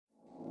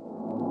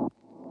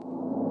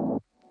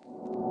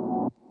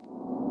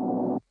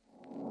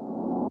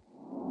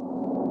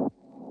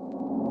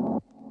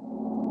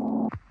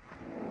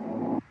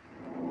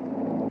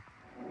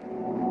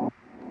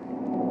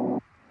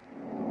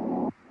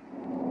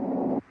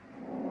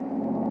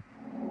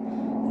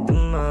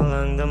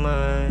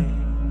аңдамай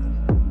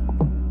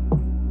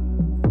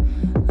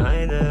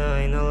айды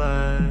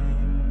айналай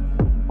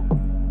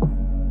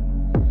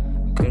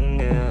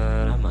күнге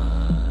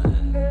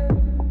арамай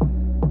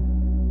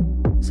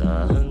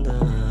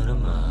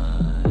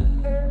сағындырмай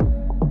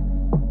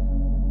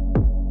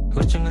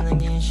өртшіңінің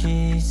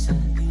еншісі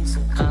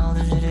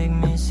қалды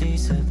жүрегіме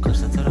сүйсіп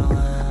қарсы тұра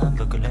алам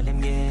бүкіл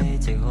әлемге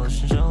тек ол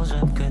үшін жол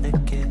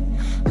күдікке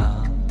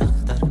ал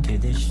тақтар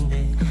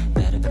кеудешінде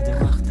бәрі бірдей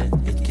уақыт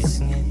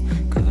еткесіңе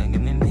көп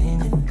әңгіме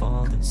менен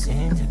болды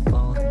сен де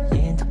болды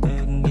енді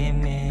бүгінге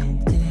мен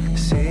де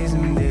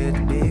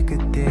сезімдерді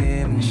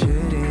бекітемін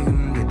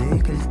жүрегімді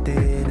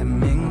бекілтедім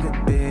мен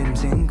күтпедім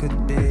сен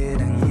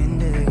күтпедің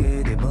ендігі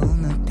де бұл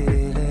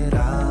нүктелер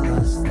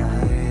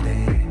алыстайды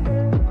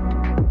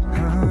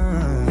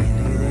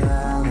ендігі де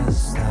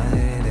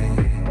алыстайды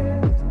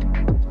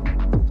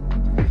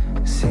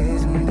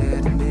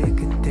сезімдерді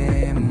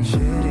бекітемін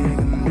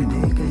жүрегімді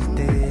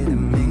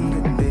бекілтедім мен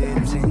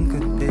күтпедім сен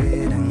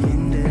күтпедің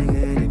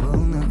ендігі де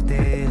бұл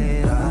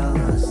нүктелер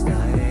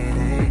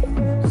алыстайды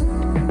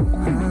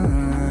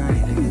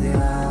ендігі де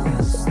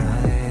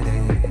алыстайды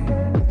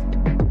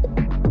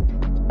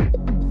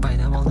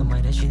пайда болды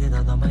майда шидет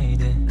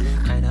адамайды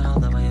қайда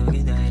қалды баяу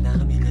күйде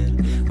айдағы билер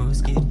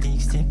өзгердік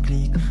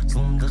істеплік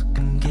зұлымдық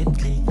кім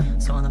кетлік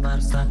соны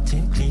барып сап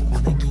теплік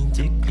одан кейін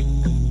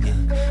теплейді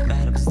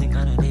бәрі біздің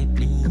ғана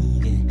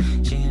реплиді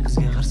жеңіл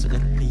бізге қарсы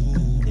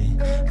үрлейді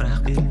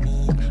бірақ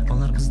берілмейді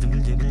олар бізді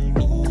мүлде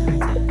білмейді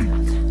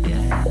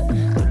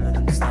түрлі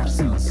дыбыстар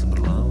саған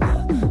сыбырлауда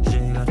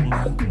жүрек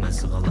артынан күмән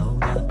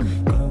сығалауда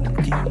көңіл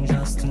күйің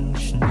жастың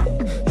ішінде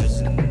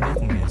жүзіңнің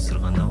бетіңе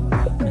сырғанауда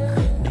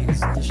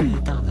негізінде жай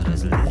тағдыр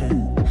әзілдері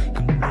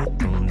кім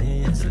біледі ол не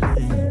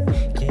әзілдері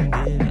кейінге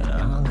бәрі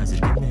ал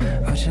әзірге мен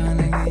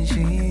өршінің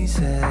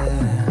еншісі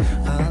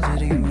қал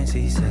жүрегіме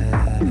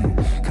сыйсып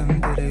кім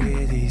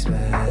көруге тиіс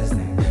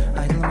біздің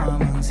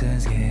айтылмамын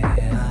сөзге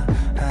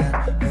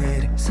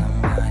wait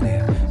somebody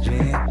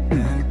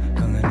жеттім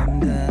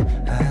көңілімді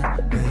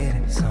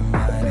wait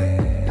somebody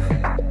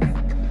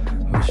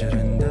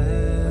өшірінді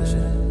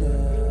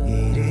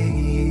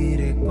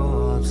ирек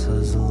болып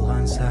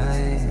сызылған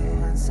сай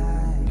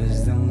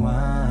біздің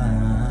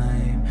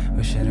уайым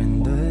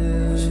өшірінді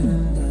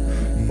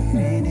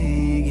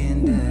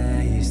үйренегенді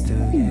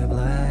естуге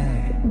былай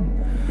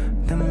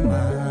дым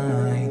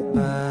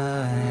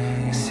айтпай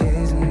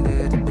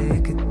сезімдерді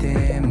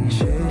бекітемін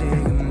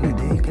жүрегімді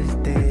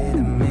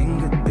бекілтедім мен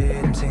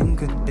күтпедім сен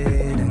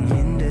күтпедің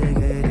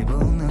ендігі де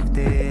бұл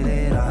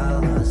нүктелер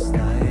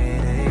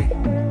алыстайды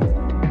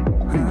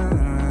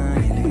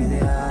ендігі де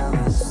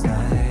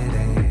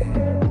алыстайды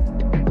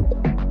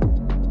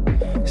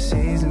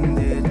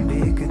сезімдерді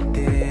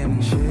бекітемін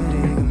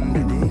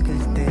жүрегімді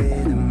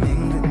бекілтедім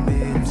мен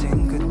күтпедім сен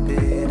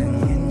күтпедің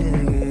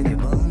ендігі де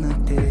бұл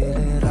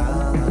нүктелер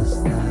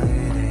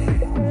алыстайды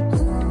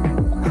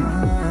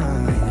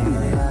ендігі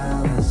де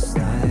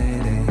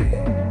алыстайды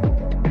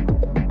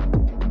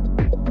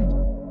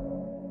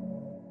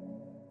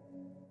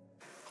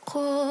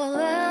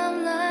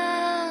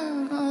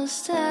қолымнан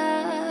ұста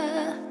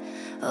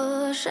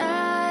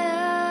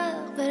ұшайық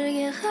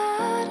бірге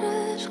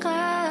ғарышқа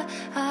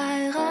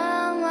айға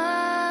ма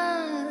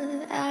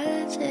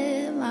әлде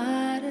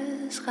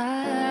марсқа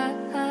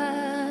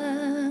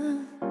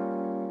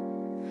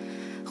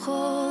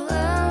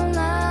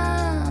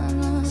қолымнан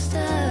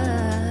ұста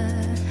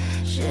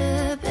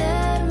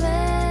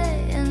жібермей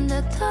енді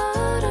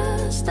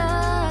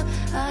тырыстап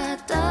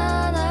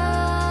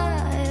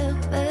аттанайық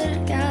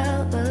бірге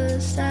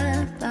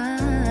алыстарға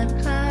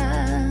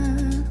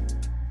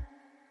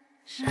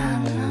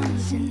жаным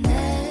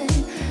сенің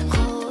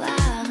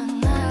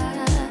құлағыңа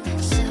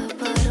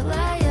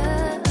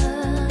сыбырлайын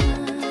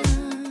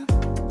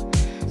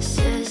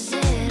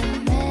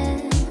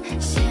сөздеріммен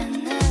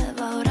сені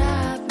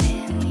баурап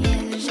мен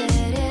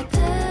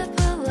елжіретіп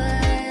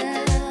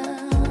алайын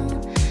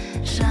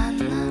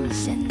жаным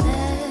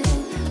сенің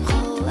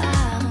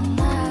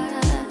құлағыңа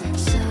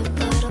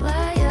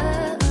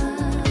сыбырлайын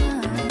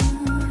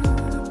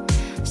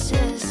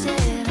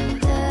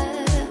сөздерімді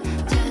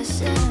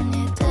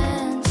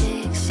түсінетін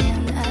тек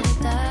сен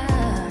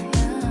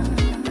әрдайым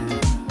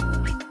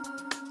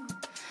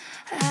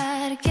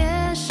әр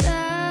кеш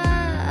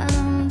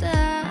жанымда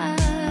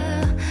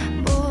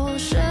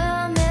болшы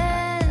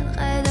мен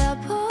қайда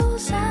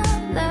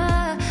болсам да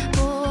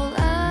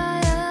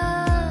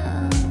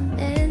болайын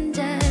мен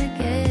әр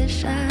кеш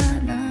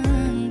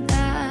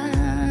жаныңда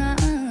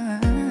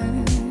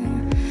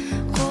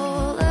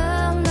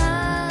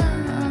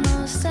қолымнан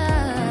ұста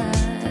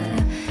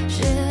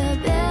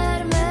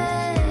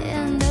жібермей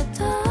енді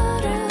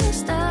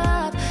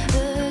тырыстап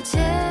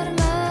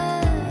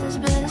өтерміз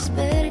біз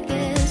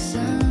бірге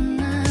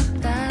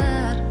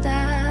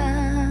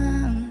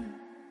сынақтардан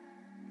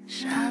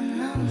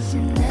жаным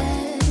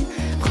сенің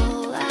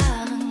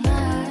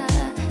құлағыңа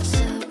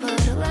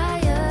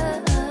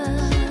сыбырлайын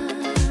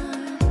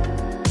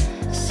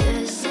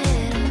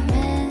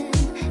сөздеріммен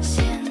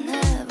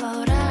сені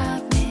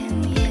баурап мен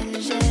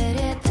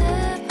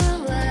елжіретіп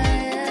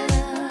алайын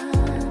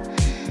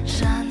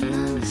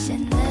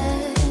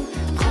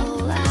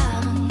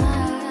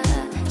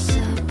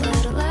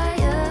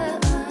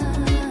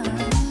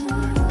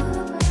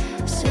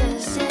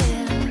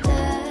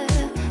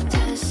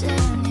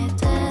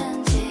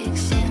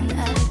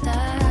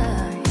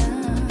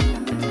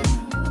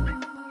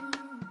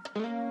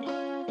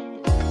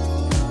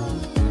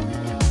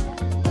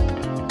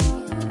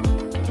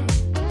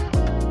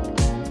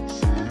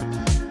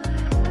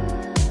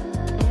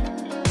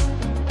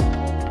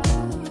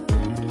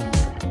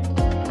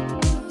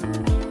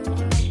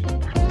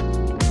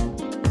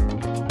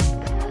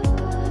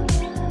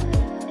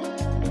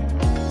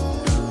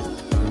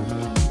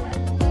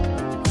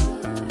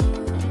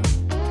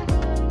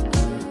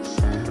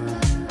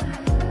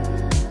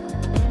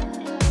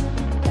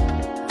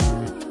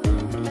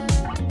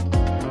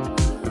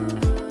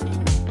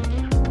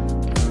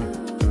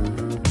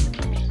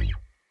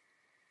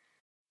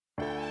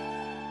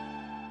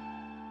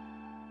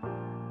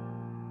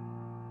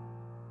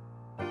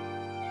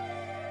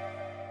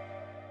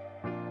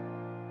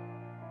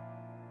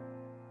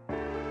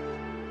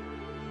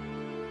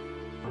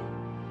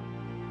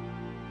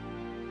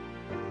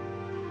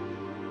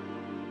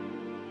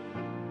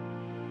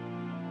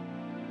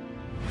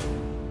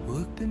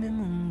Өкпеме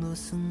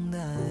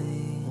мұңдосыңдай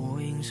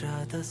ойың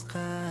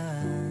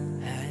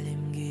шатасқан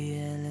әлемге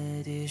әлі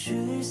де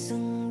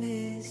жүрсің бе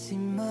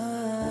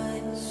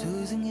сыймай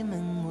сөзіңе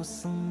мың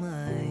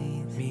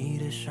осылмай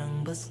мейлі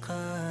шаң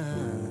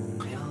басқан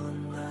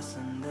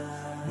қиялындасында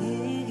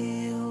неге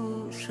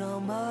ұша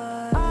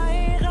алмай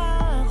айға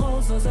қол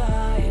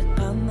созайық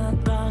қанат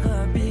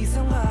қағып биік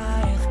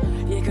самғайық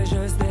екі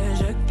жүзді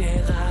жүкте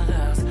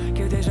қағыс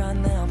кеуде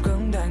жанып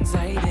күңді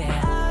аңсайды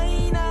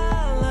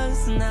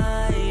айналасың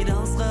ай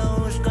дауысқа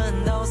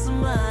ұшқан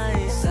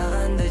даусым-ай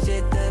саған да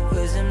жетіп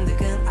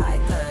өзімдігін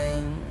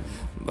айтайын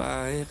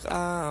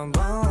байқа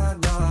бала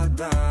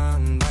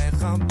даладан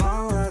байқа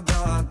бала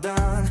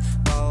даладан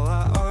бала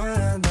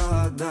ойна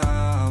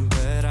даладан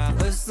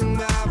бірақ өссің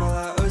бе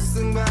бала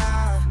өссің бе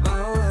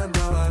бала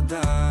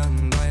даладан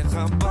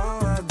байқа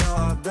бала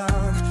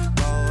даладан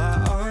бала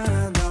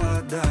ойна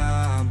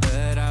даладан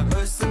бірақ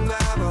өссің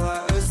бе бала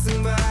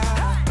өссің бе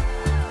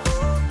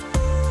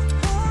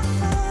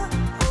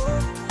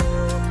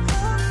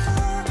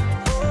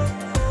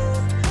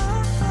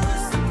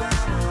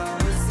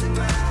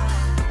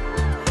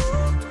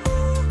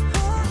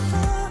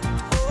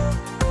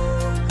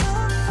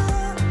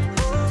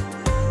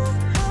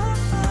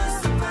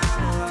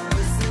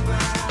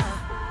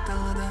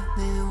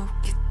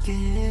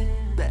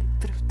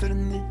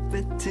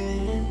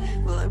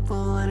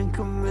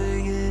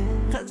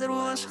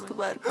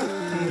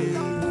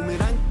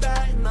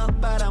Бумерангтай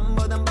нақпарам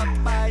бодан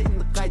баппай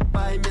енді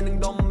қайтпай менің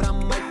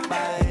домбырам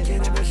айтпай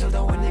кені бір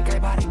жылда 12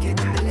 ай бар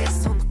екенін білес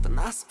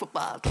сондықтан асып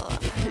батылар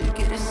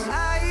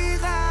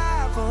айға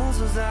қол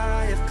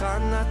созайық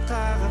қанат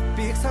қағып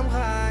биік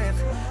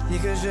самғайық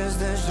екі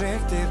жүзді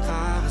жүректе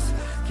қағыс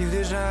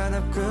кеуде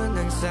жанып күн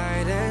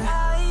аңсайды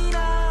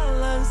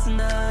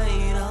айналасың ай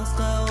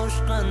дауысқа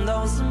ұшқан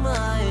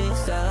даусым-ай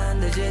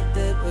саған да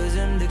жетіп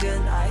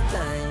өзімдігін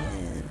айтайын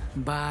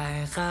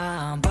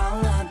байқа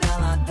бала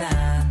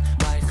даладан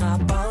байқа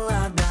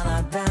бала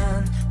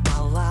даладан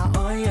бала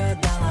ойы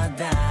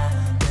далада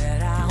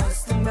бірақ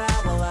өстің бе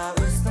бала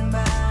өстің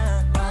бе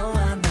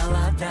бала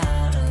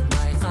даладан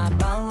байқа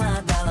бала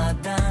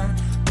даладан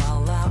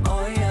бала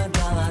ойы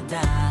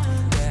далада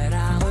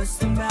бірақ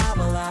өстің бе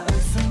бала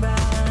өстің бе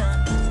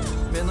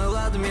мен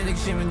ойладым едік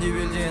шемін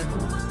деп елден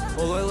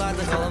ол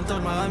ойларды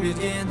ғаламтор маған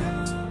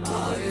берген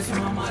есім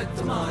мама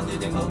айтты маған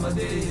неден қалма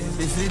дейін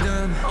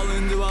естидім ал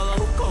енді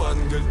балалық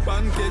қаладың кілт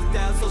банкет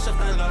дәл сол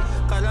шақтарға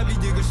қарап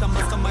үйдегі шам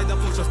басқан майда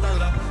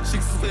қолшақтарға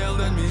шексіз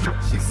қиялдар мен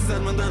шексіз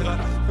армандарға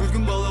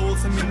өргін бала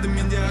болса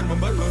менде арман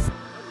бар ма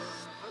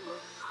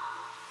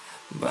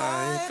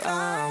байқа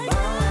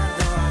бала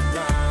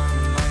даладан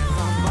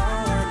байқа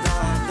бала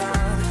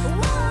даладан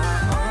бала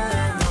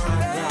ойна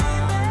даладан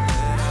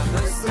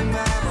өссің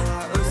бе бала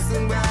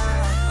өссің бе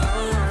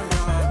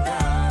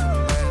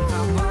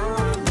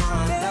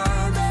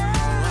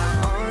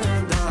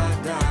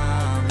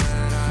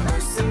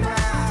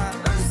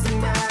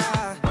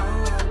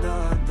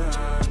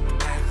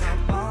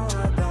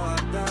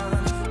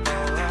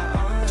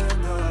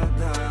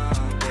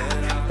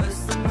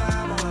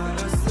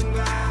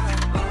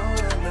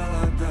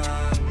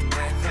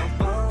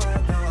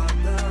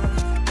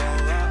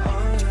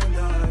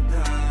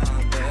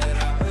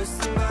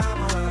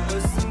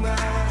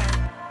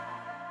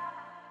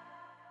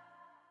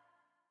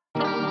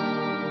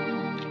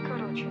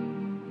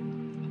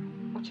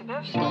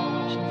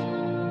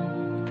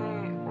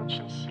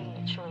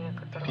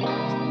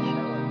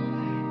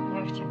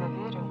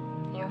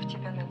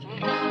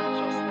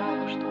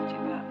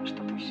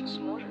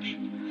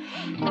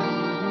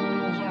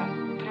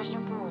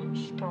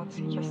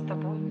Я с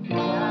тобой,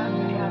 я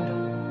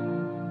рядом.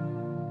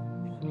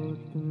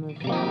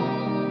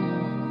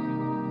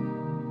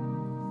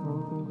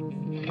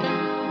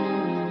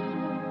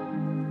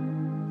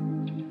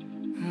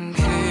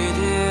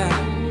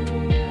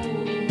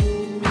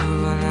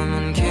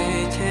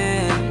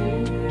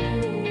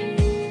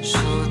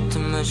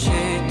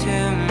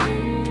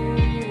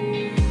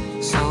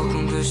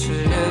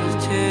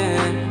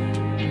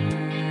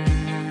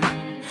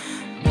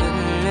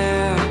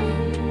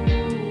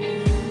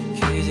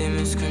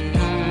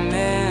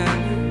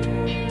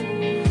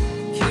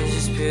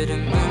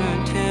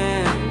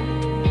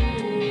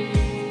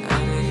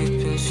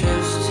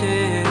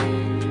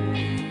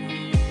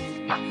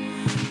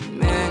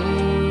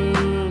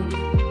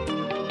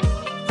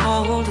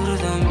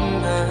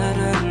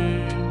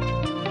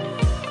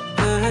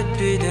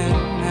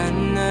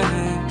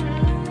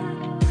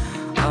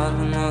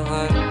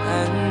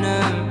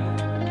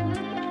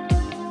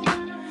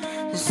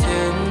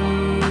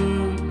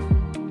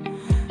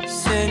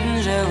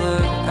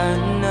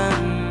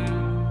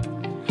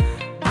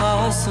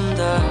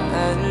 Qasymda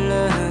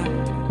әлі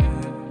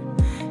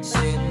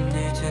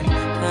сенетін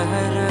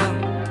бәрім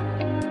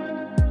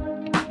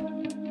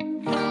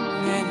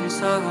Менің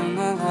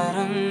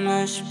сағыныуларым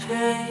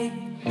өшпей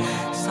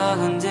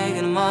Саған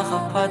деген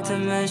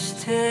махаббатым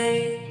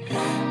іштей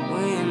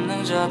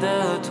Ойымның жады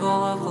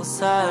толы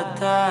қылса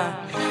да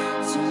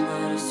Сен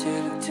бары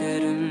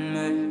сүйіктерім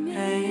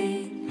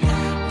өлмей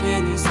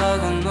Менің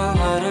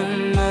сағыныуларым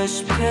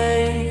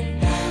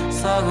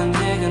sağın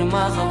degen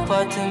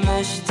mahapbatım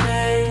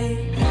işte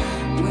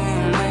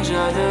Mühimlik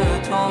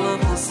jadı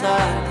tolu kılsa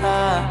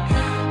da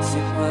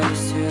Sipari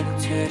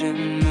sürtürüm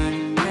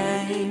mülmey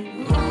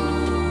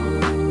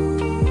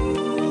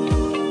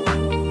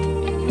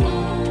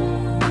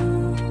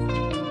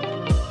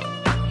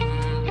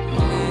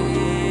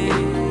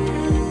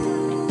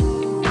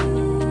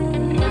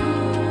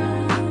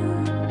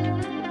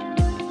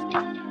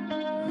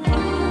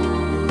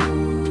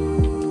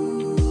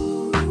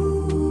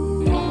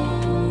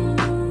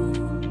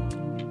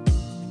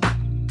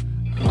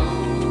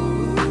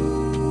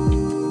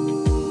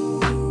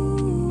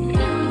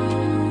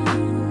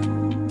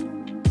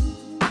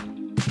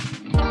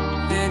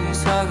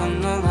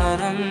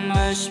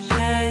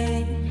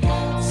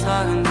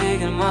Sağın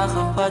degen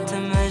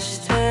mahapbatım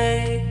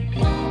işte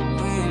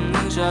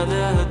Mühimlik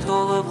jadı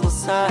tolu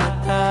kılsa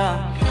da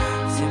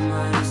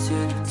Sipari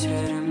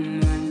sürtürüm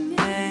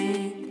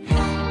mülmey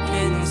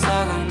Benim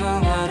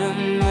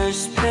sağınlarım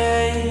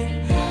işte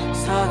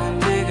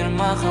Sağın degen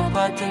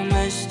mahapbatım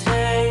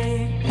işte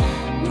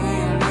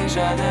Mühimlik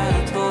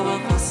jadı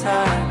tolu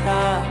kılsa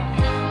da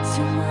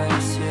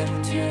Sipari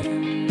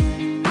sürtürüm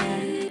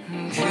mülmey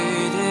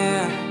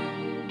Köyde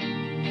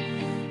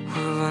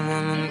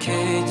Kurbanımın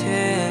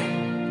keydi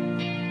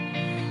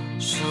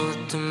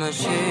Şuttum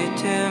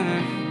öşeydim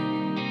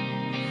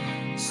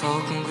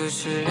Salkın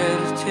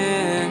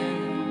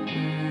köşelerdi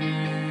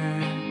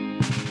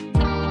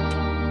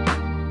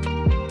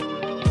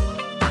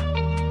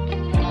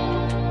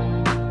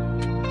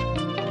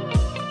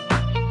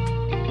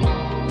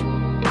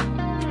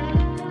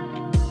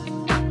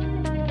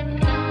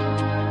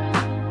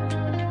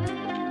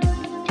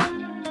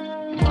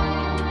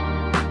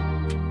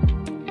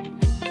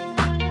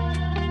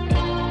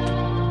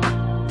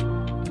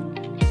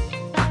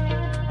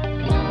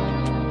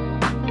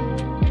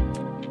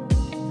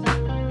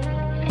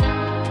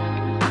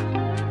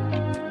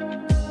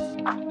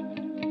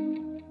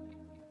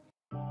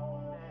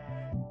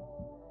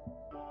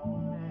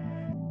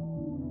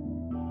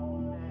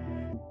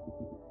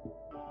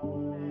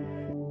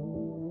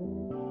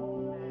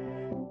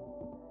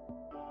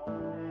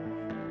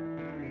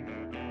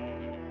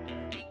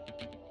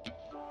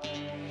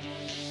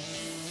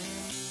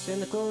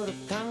Seni ko'rib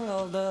taң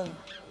qaldı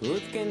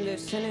O'tganlar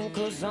sening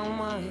ko'z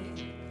olmay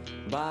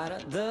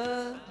baradi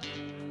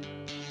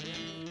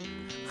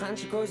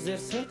Qancha ko'zlar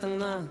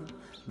sirtingdan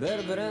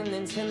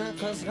bir-birinden seni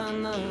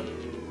qizg'anib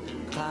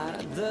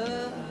qaradi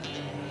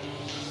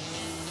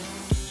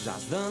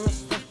Жаздың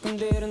ыстық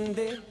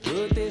күндерінде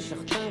өте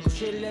шықтың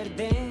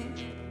көшелерден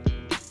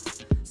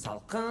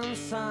Салқын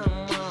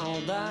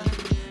самалда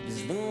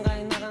біздің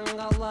қайнаған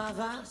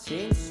қалаға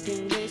Сен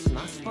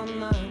түскендейсің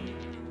аспаннан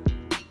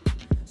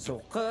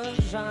Соққы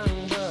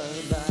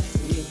жаңбырда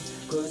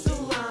көз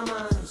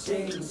ұлама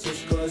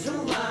Сенсіз көз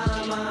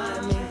ұлама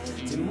Мен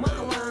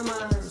демалама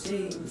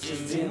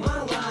Сенсіз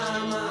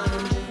демалама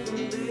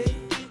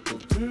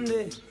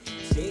Түнде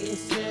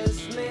сенсіз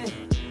мен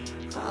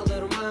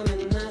Қалдырма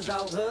мені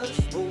жалғыз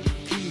бұл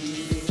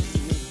күйде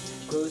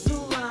Көз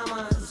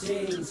ұлама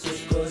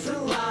Сенсіз көз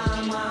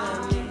ұлама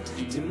Мен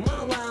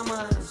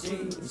демалама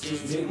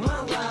Сенсіз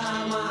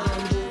демалама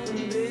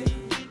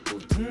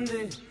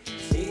Түнде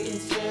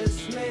сенсіз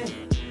мен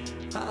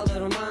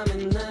Қалдырма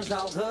мені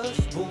жалғыз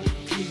бұл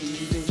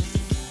күйде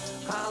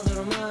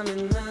Қалдырма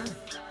мені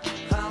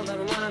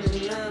Қалдырма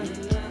мені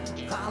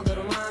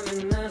Қалдырма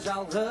мені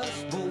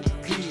жалғыз бұл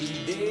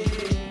күйде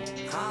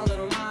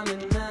Қалдырма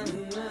мені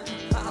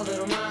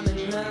Қалдырма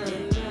мені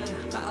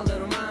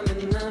Қалдырма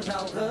мені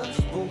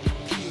жалғыз бұл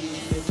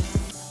күйде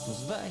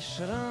Мұздай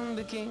шырын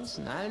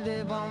бекенсің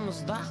әлде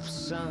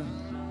балмұздақпысың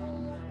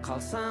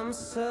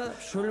Қалсамысып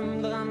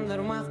шөлімді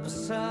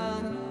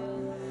қандырмақпысың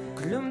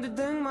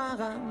Күлімдідің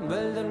маған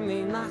білдірмей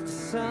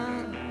нақтысың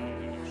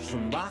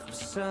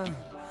Жұмбақпысың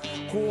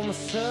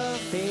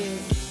қумысып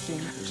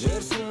дейсің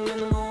Жүрсің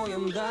менің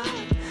ойымда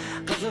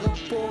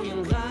қызығып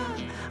бойынға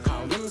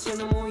Қалдым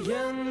сенің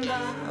ойында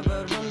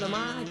бір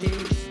бұндама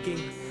дейске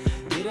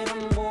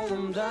Берерім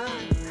қолымда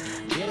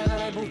бері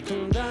қарай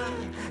бұлтыңда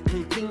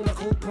Кілтіңді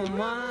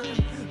құлпыма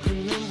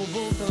күннің бұл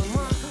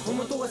бұлтыма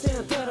Ұмытуға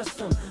сені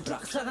тырыстым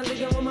бірақ саған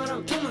деген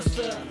ғұмырым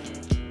тынысты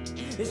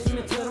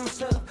Есіме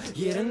тұрмысып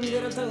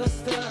еріндері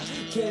тығысты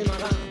Кел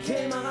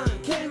маған,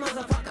 кел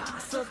мазафака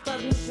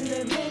Асықтардың ішінде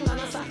мен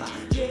ғана сақа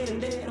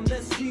Еріндерімді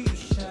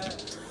сүйші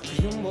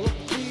Құйым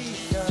болып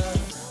құйшы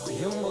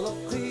Құйым болып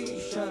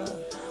құйшы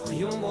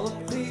Құйым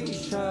болып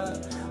құйшы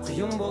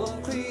Құйым болып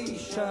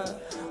құйшы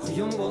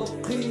Құйым болып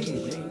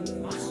құйшы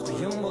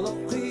Құйым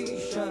болып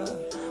құйшы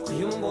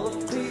Құйым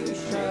болып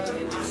құйшы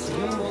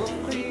Құйым болып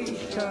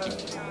құйшы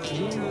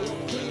Құйым болып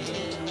құйшы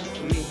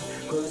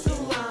Көз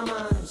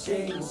ұлама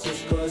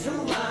Сенсіз көз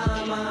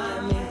ұлама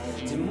Мен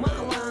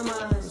демалама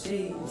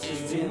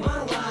Сенсіз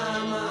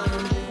демалама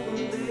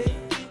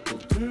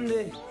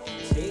Түнде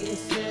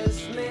сенсіз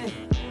мен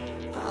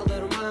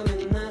Қалдырма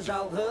мені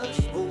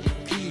жалғыз бұл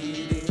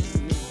күйде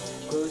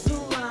Көз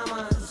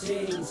ұлама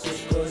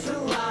Сенсіз көз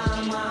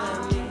ұлама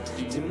Мен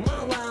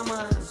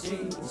демалама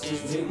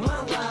Сенсіз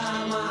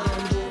демалама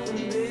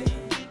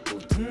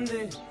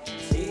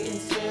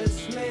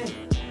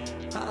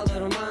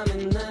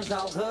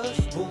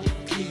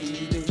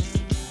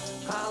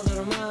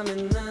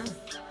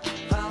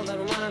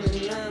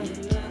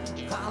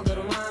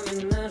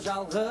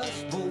жалғыз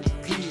бұл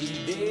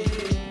күйде.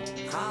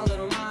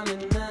 Қалдырма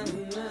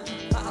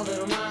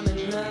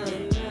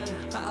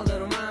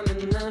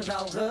мені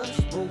жалғыз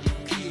бұл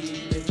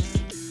күйде.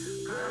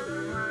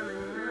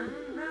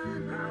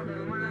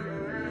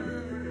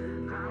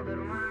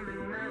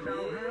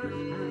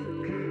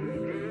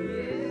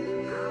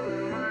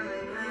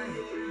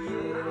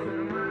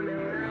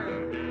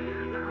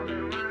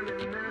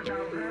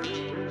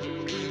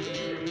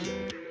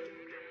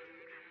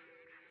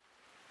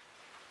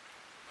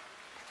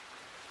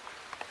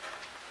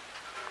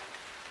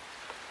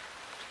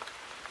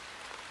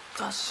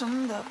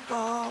 Qasymda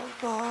bol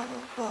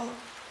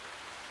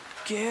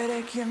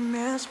gerek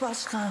emes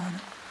basqan,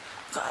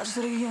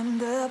 hazır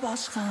endi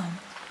basqan.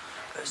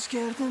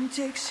 Özgerdim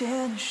tek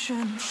sen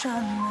üçün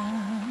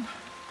şanım.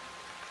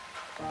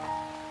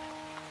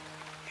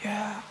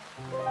 Yeah.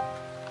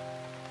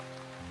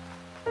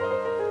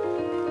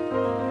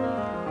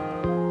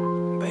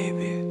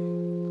 Baby,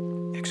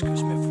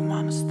 excuse me for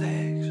my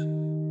mistakes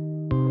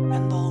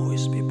and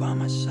always be by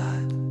my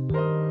side.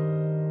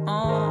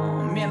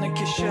 Meni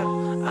kechir,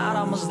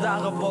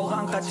 aramızdağı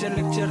bolgan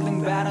qaterliklerдің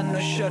bärin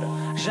öşür.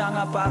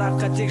 Жаңа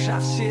paraqqa tek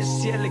жақсы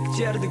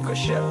естеліктерді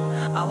көшір.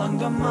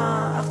 Алаңдама,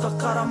 артқа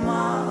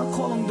қарама,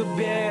 қолыңды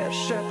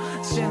берші.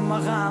 Sen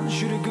маған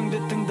жүрегіңді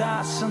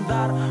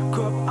тыңдасыңдар,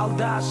 көп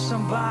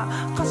алдасың ба,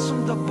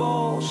 қасымда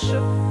болшы.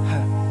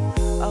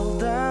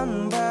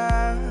 Aldanba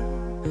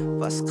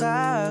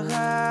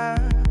басқаға,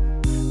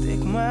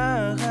 тек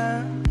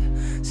маған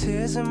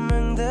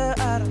сезіміңді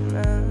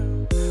арна.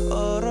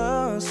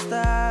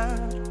 Ұрыстар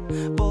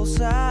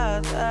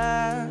болса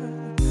да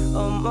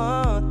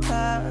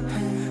ұмытпа,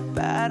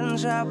 бәрін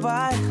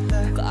жабайықта.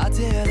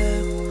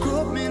 Қателік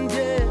көп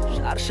менде,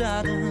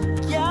 шаршадым,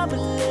 я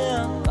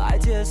білем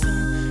қайтесің,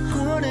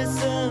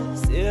 көресің,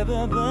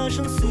 себебі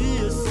үшін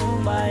сүйесің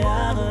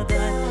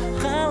баяғыдай.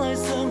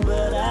 Қалайсың,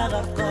 бірақ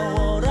артқа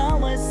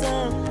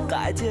оралмайсың,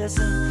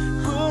 қайтесің,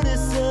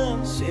 көресің,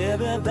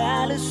 себебі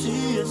әлі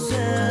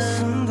сүйесің.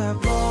 Qasymda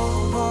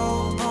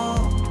bol,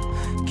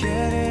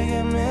 керек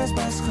емес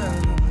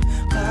басқаның,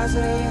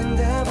 қазір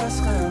енді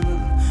басқаның.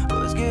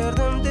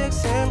 Өзгердім тек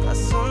сен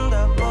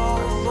қасымда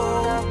бол,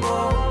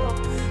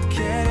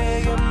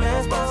 керек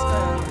емес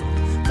басқаның,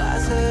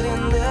 қазір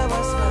енді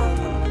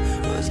басқаның.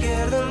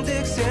 Өзгердім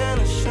тек сен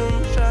үшін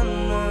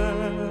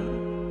жаным.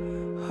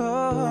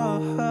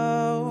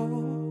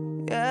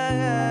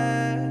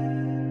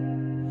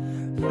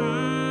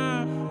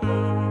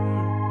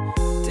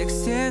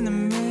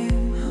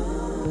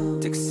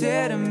 Тек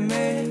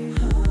сенімен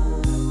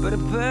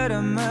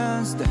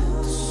бір-бірімізді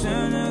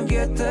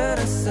түсінуге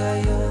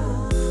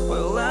тырысайық.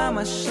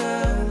 Ойламашы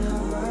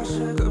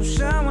көп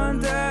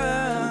жаманды,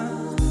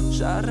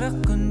 жарық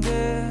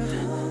күндер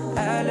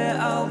әлі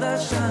алда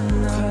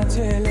жаным.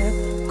 Қателік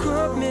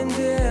көп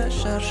менде,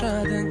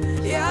 шаршадың,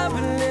 я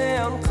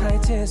білем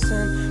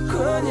қайтесің,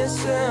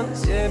 көнесің,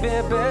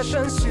 себебі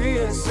шын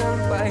сүйесің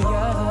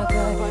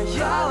баяғыдай.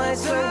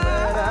 Қалайсың,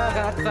 бірақ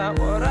артқа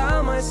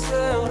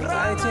оралмайсың,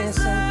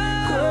 қайтесің,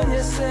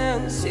 көнесің,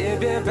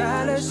 себебі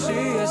әлі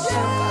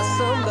сүйесің.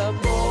 Қасымда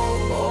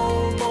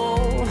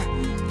бол,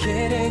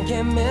 керек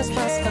емес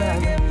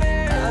басқаның,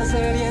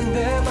 қазір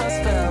енді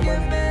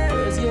басқамын.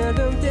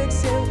 Өзгердім тек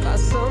сен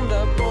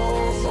қасымда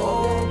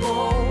бол,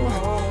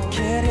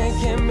 керек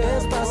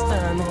емес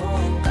басқаның,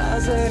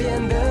 қазір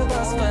енді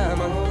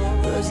басқамын.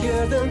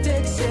 Өзгердім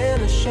тек сен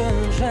үшін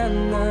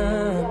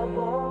жаным.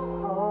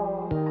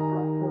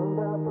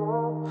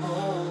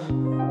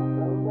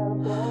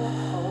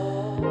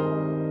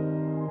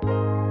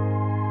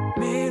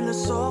 Мейлі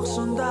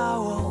соқсын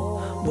дауыл,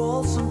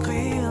 болсын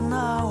қиын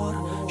ауыр,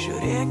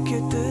 жүрекке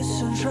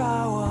түсін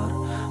жауыр,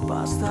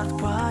 бас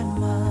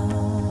тартпаймын.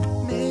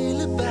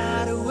 Мейлі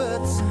бәрі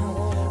өтсін,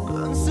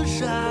 күнсіз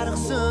жарық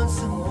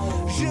сөнсін,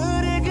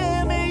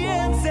 жүрегіме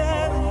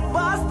енсен,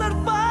 бас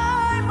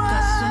тартпаймын.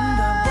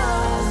 Қасымда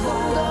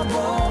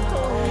бол,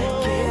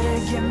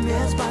 керек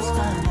емес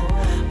басқаның,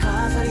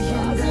 қазір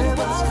енді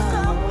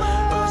басқаның.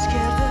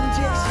 Өзгердім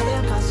тек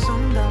сен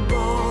қасымда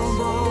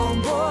бол,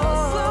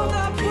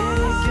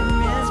 керек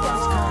емес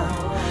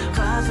басқаның,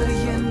 қазір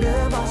енді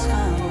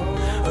басқаның.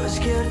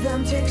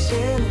 Өзгердім тек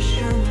сен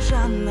үшін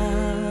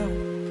жаным.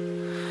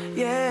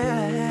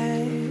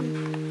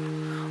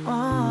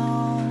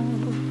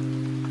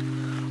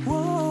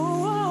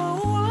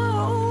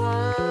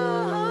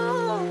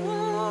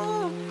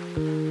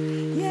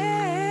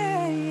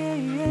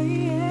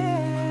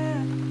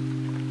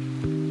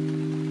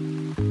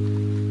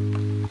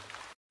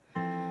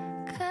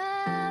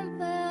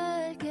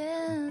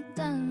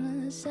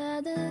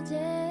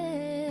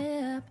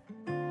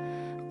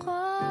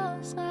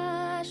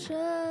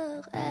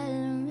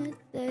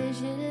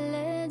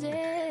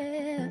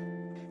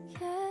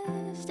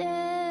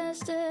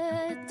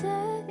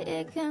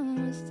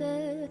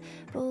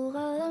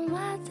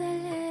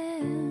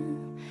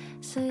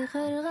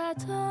 Сыйқырға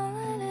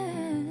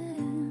тоңылым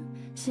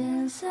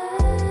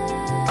сенсің,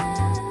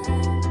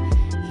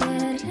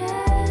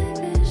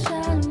 керегі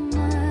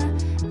жаныма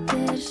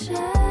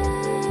берші.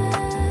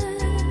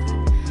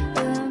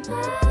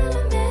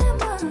 Өміріме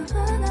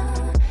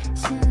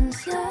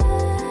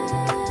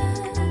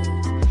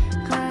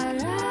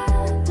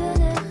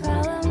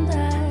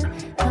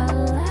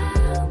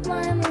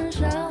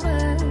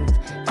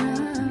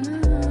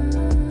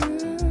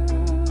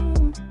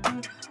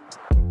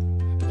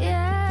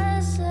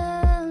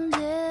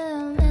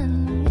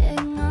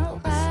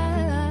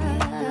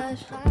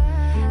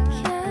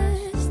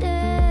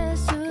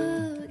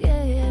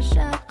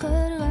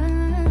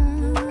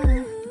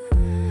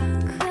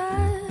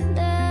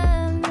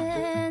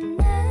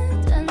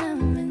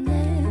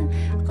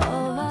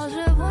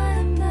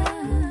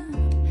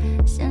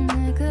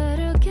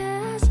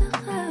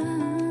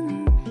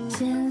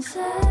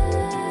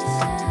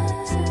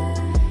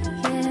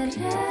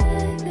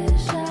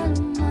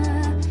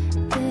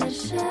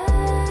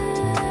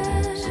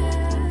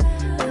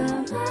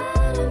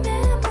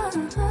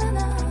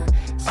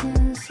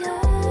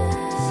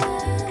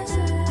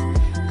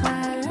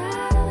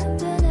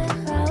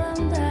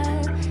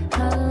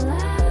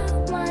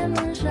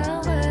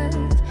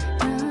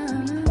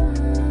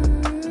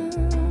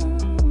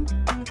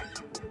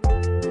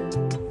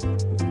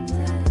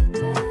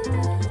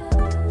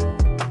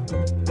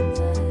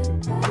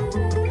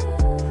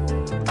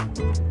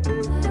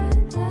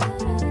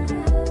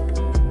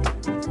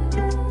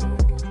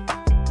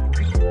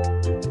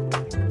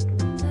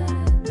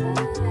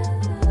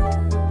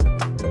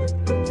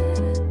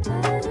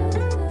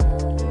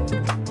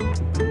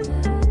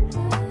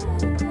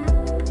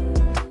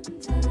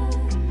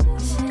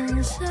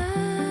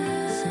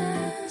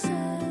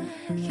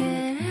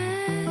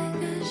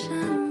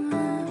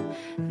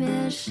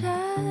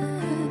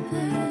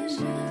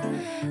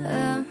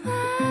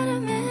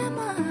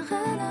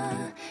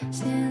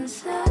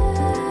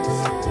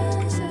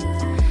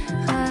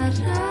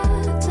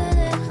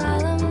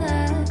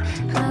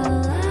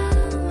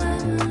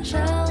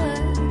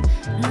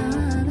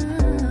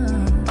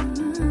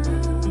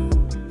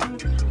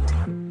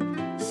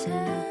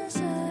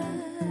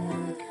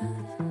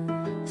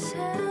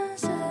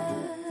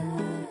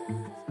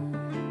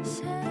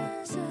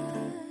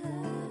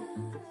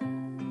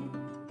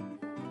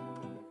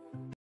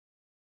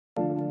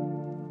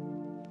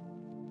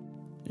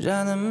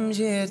Жаным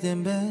жерден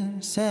bir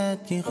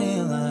сәтке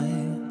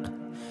қиылайық,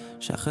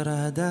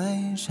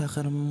 шақырадай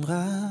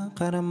шақырымға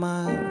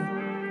қарамай,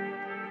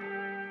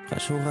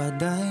 қашуға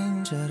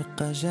дайын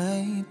жарыққа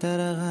жай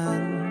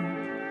тараған.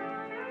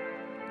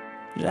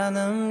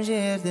 Жаным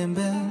жерден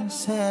bir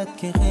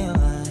сәтке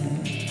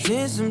қиылайық.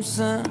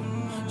 Сезімсің,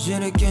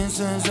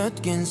 жүреккенсіз,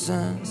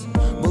 өткенсіз,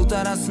 бұлт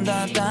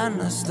арасында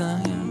таныстың,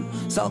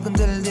 салқын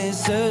тілде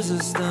сөз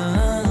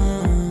ыстың.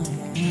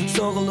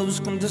 Соғылып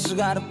ұшқынды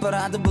шығарып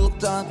барады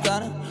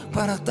бұлықталақтары,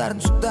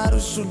 парақтардың жұқтары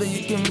ұшырда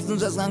екеуміздің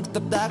жазған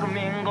кітаптары.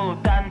 Мен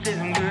қылықтан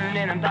сезім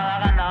гүліненім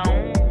талаған ау.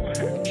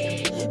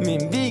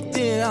 Мен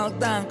биіктен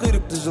алықтан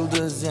құйрықты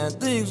жұлдыз,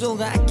 тұйық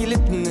жолға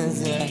әкелетін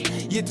ізі,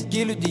 етіп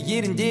келуде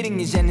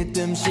еріндеріңе және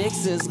тым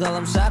шексіз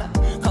ғаламшар.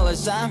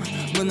 Қалайсам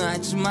бұны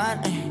айтшыман,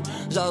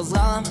 жалғыз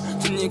ғалам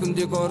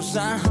түнегімде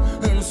қоршан,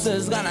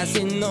 үнсіз ғана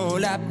сені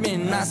ойлап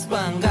мен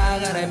аспанға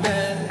қарай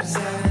бір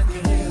сәтке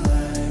қиылайық.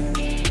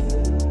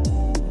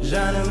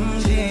 Жаным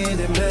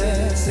жерден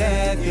bir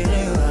сәтке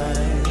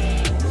қиылайық,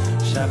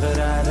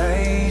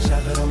 шақырадай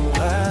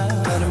шақырымға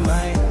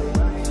қарамай,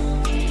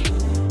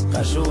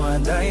 қашуға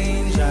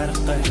дайын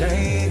жарыққа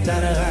жай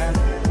тараған.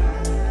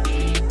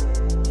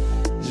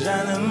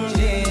 Жаным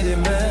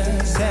жерден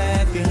bir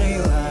сәтке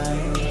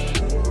қиылайық,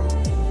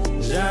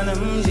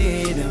 жаным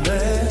жерден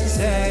bir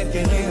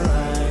сәтке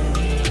қиылайық,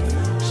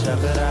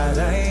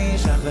 шақырадай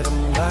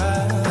шақырымға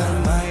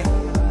қарамай,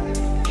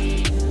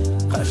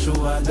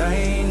 қашуға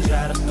дайын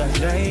жарыққа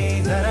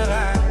жай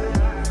тараған.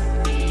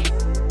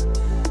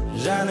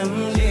 Жаным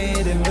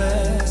жерден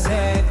bir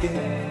сәтке.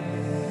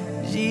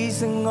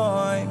 Жейсің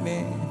ғой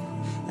мен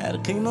әр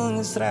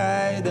қимылың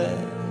сұрайды,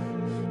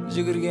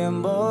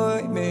 жүгірген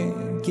бой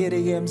мен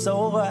керегем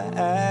соға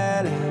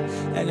әлі,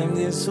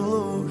 әлемде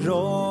сұлу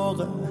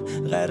жоғы,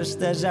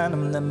 ғарышта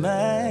жанымда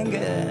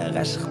мәңгі,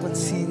 ғашықпын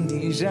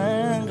сендей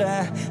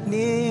жанға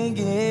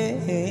неге.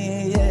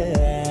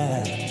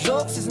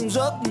 Жоқ сезім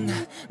жоқпын,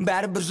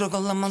 бәрібір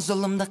жоғаламан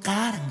жолымда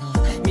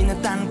қараңғылы, мені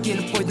танып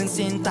келіп қойдың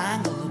сен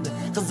таңғылуды,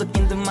 қызық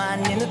енді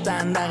маңені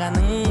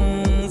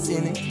таңдағаның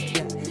сені.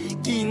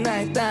 Кейін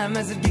айтам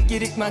әзірге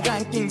керек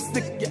маған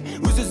кеңістік,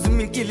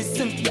 өз-өзіммен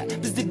келісім,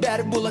 бізде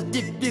бәрі болады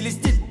деп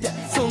елестет,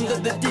 соңғы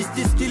да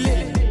тез-тез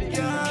келелі.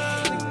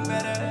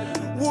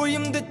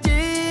 Ойымды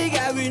тек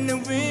әуен,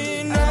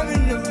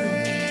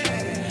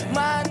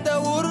 маңда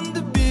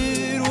орынды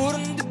бер,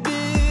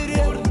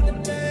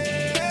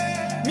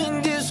 мен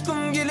де ұшқым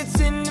келеді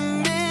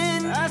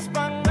сенімен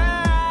аспанға.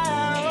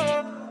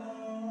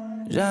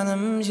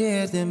 Жаным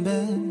жерден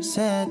bir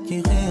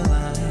сәтке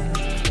қиылайық,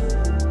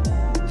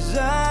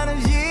 Жаным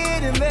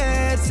жерден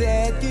bir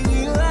сәтке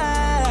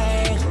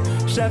қиылайық,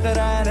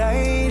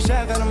 шақырадай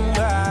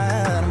шақырымға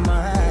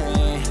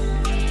қарамай,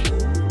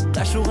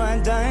 қашуға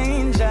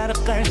дайын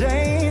жарыққа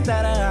жай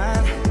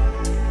тараған.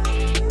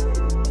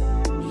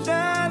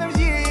 Жаным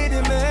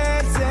жерден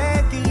bir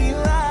сәтке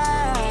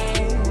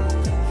қиылайық,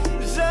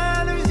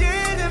 жаным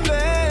жерден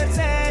bir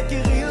сәтке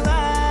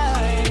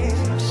қиылайық,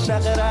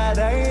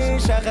 шақырадай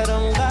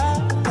шақырымға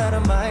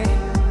қарамай,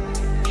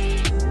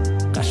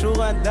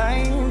 қашуға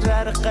дайын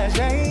жарыққа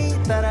жай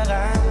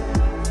тараған.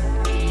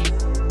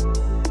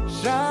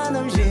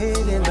 Жаным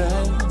жерден бір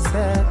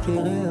сәтке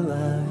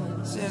қиылайық.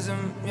 Сезім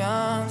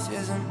яң,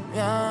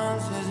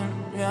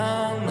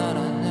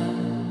 на-на-на.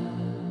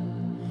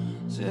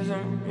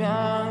 Сезім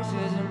яң, на-на-на.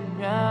 Сезім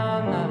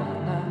яң,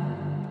 на-на-на.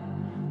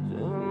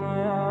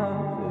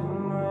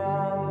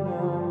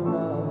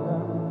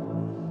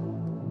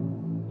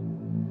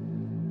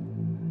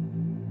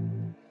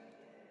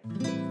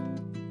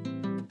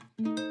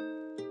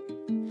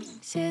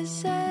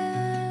 Сезім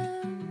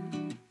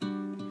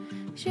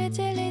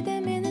жетелейді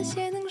мені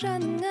сенің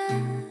жаныңа,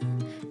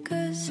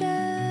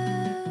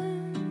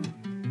 көзім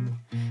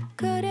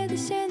көреді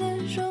сені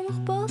жұмық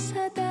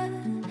болса да,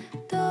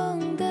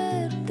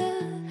 тоңдырды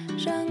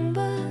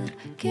жаңбыр,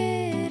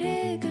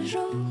 керегі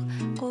жоқ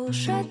қол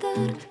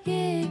шатыр,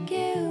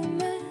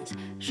 екеуміз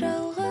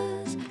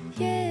жалғыз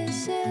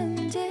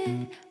есімде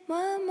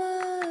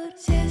мамыр.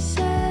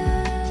 Сезім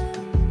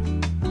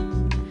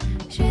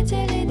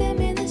жетелейді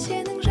мені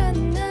сенің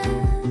жаныңа,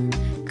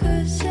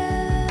 көзім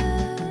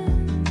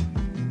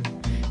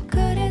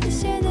көреді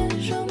сені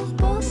жұмық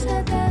болса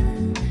да,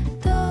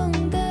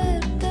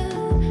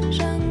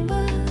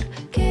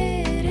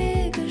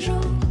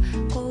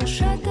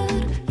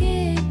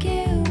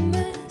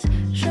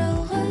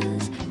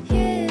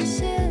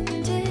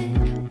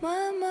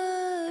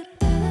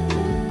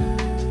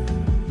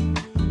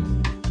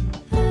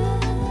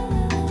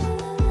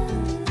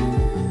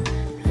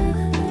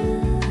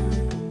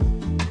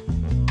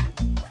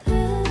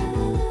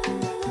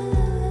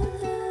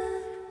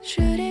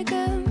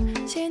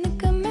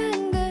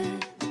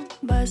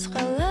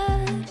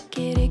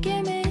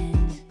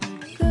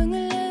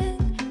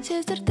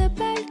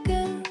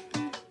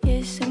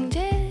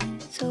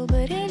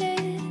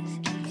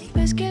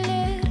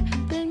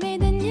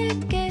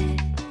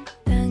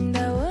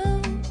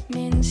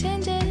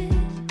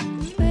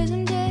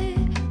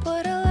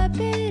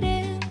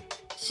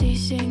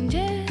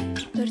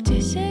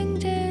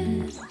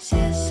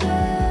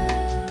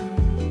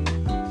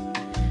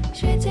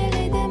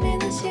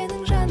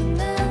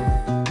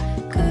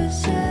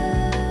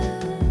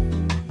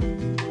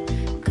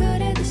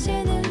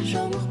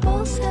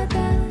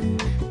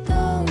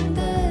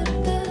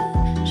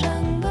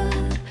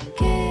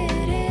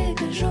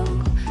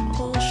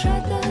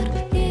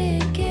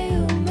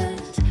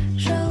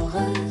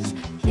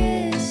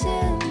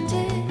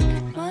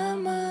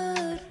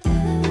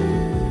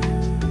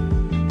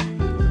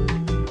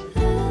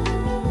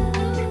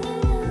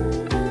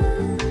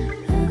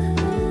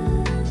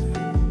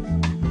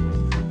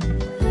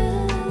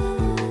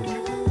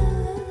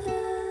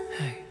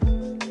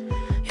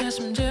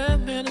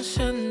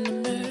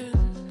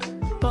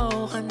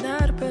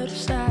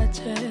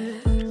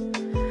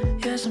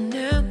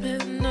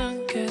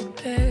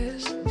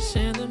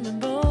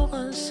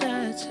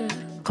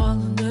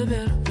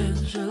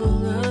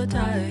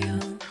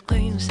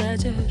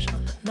 kıyınsaca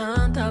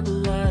canından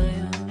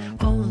tabulayım.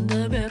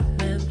 Kolunda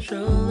bermem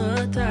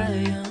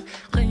şolatayım.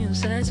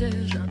 Kıyınsaca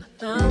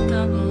canından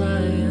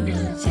tabulayım.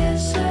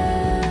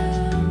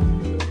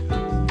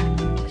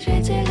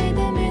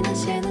 Жетелейді мені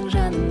сенің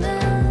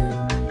жаныңнан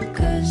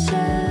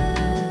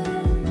көзім.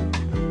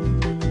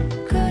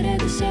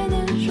 Көреді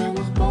сені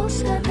жұмық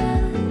болса да,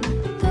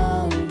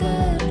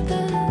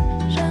 тоңдырды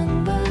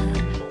жаңбыр,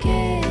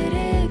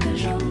 керегі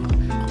жоқ.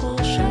 Қол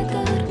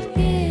шатыр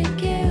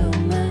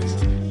екеуміз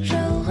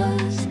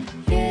жалғыз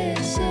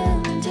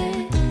есімде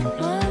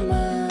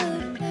өмір.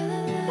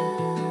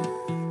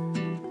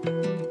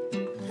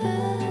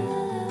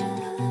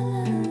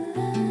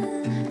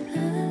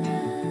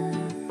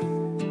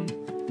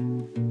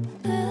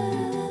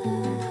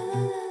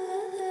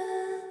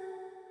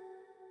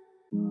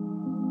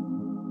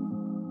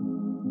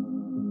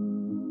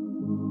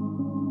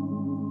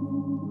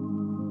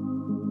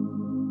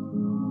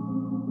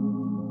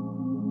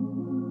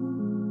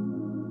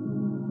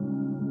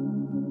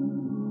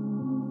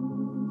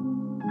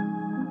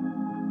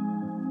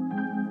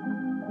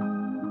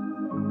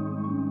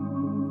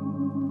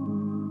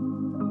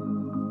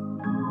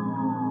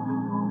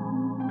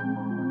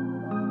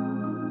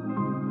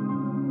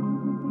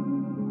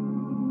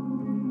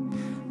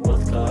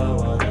 Отқа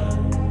ауада,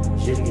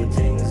 жерге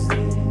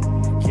теңізде,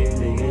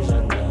 кеудеге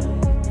жандай,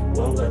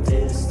 оңға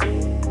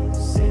терістей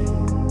сен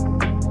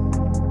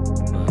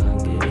маған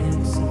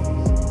керексің.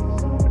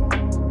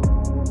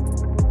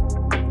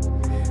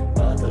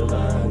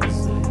 Батырған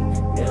іздай,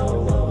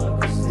 мияулауға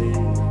күздей,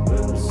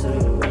 өмір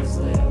сүру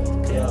аздай,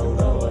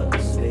 қиялдауға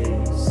үзбей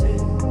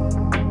сен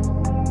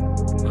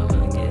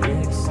маған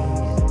керексің.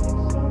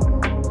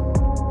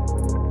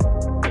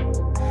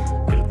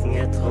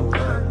 Күлкіңе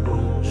тығылған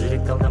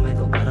жүрек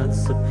талдамайды бара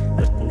түсіп,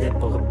 біртіндеп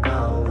бұғып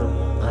алдым.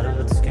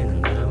 Арығы түскенің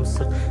ара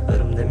мысық,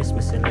 ырымды емес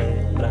мәселе,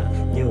 бірақ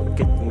не болып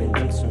кетті мен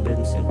дым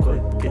түсінбедім, сен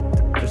қойып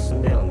кеттік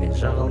күрсінбей, ал мен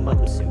жаға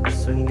алмадым сен бір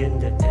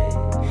сөнгенде.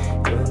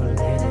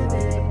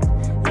 Көңілдеріне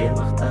ел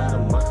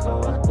мақтағым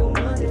махаббат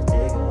болмады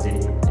ертегідей,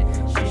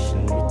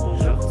 шешілмейтін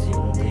жоқ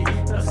тиіндей,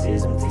 бірақ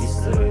сезім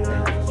тиістір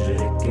ойнай,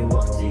 жүрекке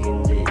оқ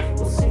тигендей,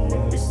 бұл сен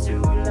емес те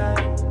ойлай.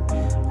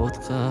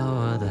 Отқа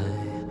ауадай,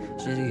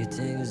 жерге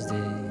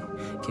теңіздей,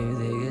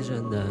 кеудеге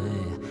жандай,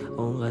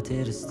 оңға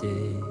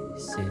терістей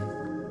сен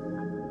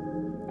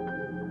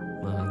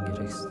маған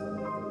керексің.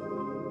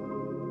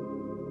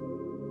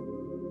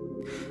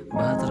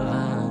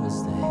 Батырған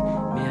іздай,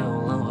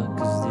 мияулауға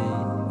күздей,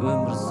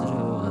 өмір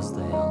сүру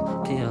аздай,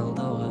 ал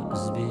қиялдауға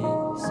үзбей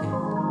сен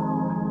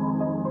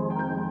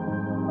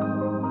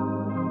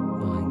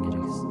маған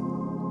керексің.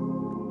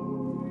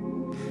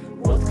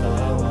 Отқа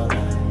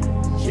ауадай,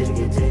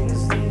 жерге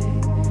теңіздей,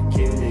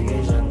 кеудеге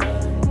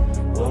жандай,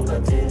 оңға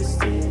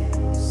терістей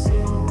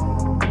сен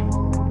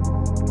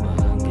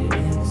маған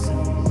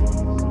керексің.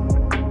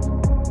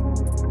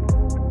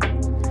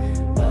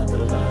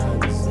 Батырған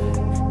іздай,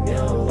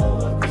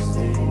 мияулауға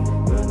күздей,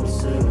 өмір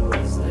сүру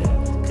аздай,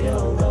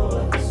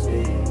 қиялдауға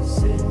үзбей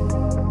сен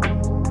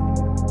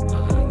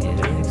маған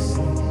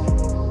керексің.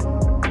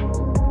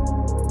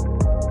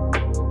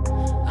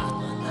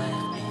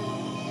 Армандайық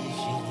биік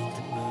жерден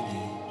тым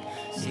бөлек,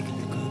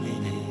 секілді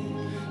көбелек,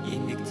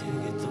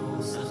 еңбектеуге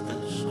толсақ та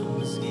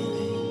ұшқымыз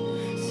келек.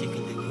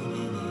 Секілді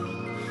көбелек,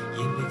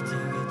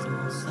 еңбектеуге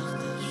толсақ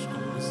та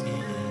ұшқымыз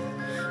келек.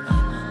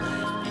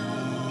 Армандайық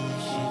биік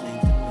жерден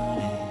тым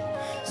бөлек,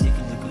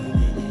 секілді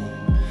көбелек,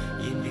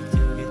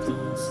 еңбектеуге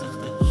толсақ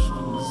та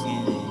ұшқымыз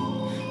келек.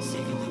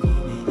 Секілді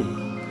көбелек,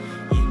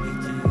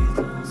 еңбектеуге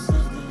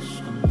толсақ та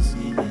ұшқымыз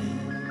келек.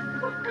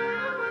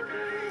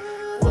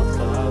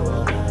 Отқа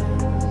ауадай,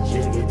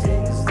 жерге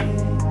теңіздей,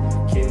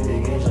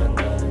 кеудеге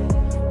жандай,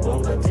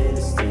 оңға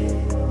терістей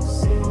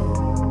сен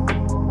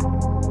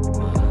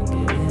маған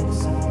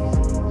керексің.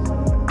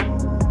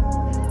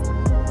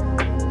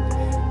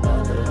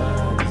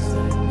 Батырған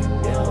іздай,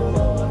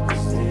 мияулауға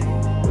күздей,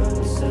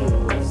 өмір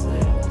сүру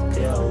аздай,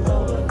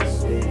 қиялдауға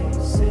үзбей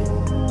сен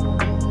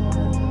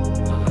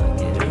маған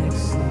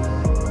керексің.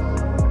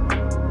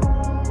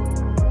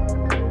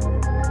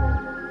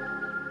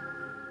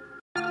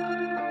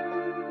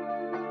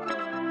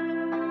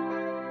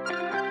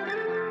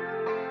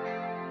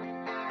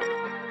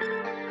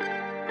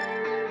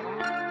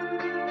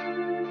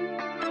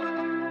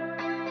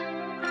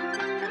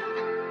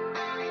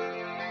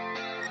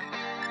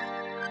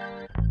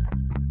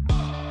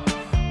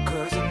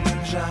 Көзімнің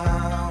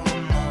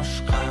жалын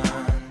ұшқан,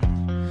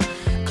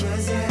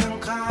 кезерім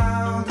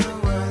қалды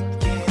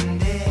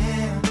өткенде,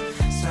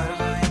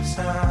 сарғайып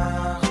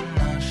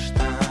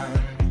сағыныштан.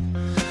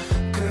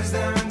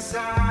 Көздің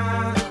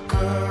сары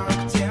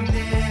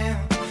көктемде,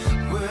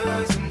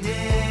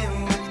 өзімде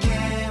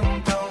өткем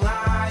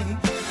талай,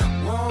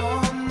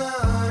 оны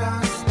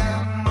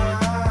растамай,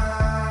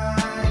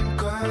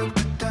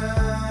 көкті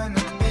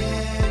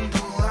түнікпен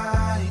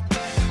тулай,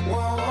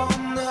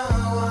 оны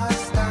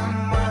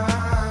ластамай.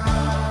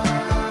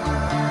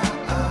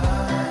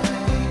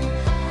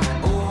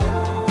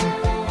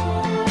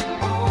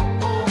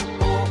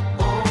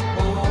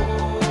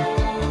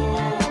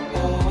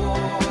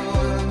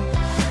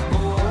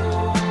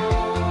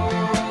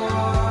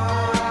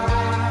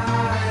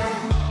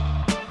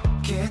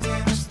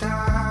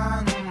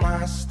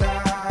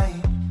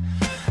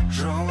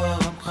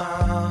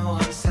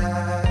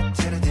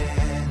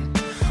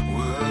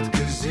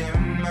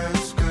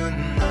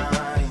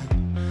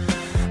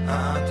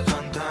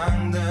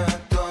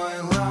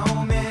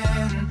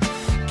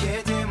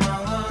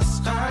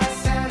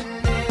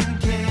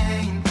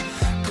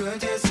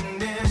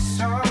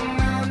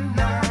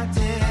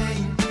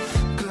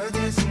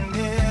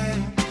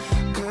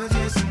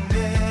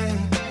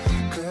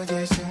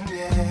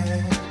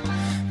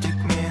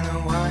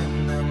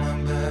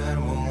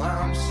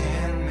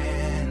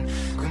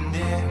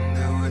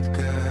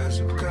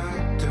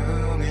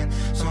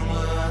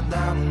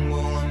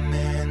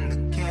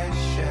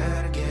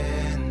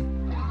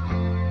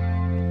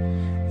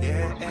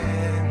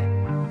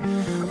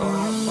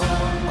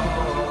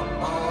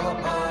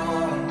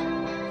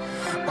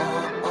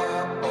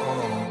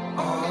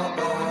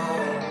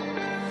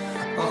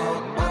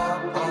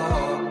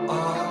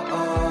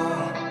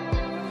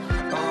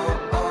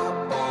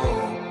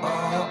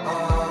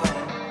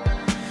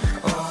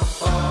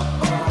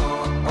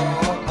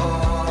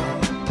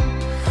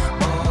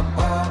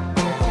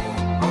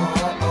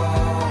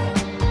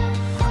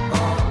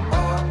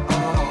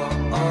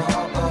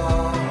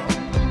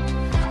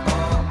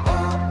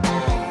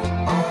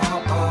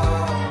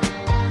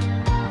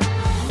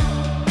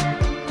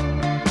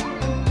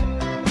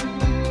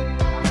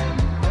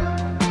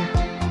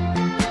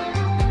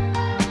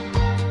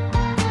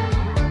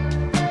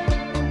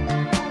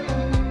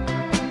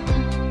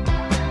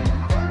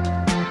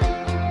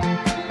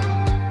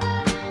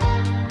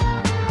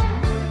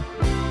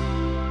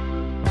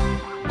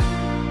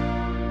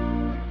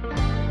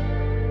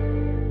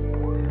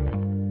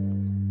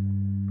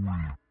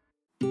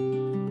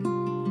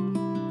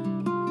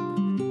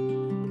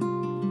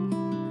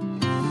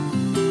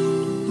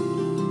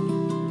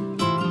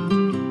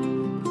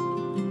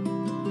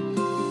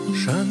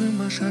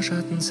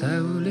 шашатын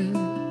сәуле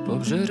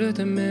боп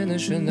жүреді мен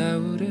үшін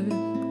әуре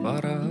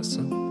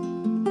барасың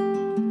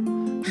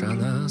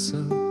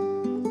жанасың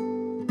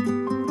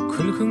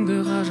күлкіңді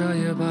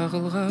ғажайып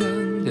ағылған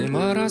дем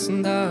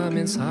арасында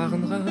мен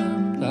сағынған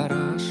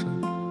дарашың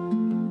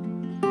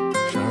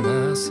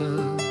жанасың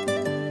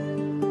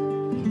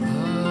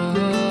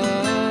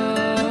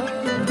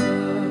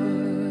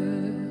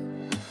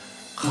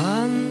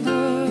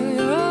қандай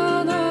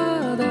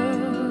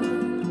анадан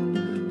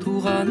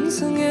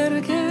туғансың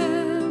еркем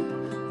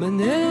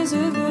мінезі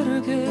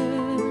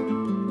көркем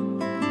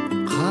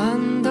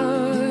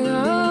қандай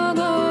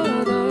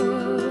анадан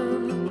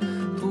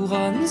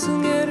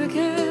туғансың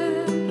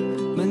еркем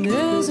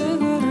мінезі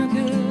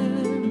көркем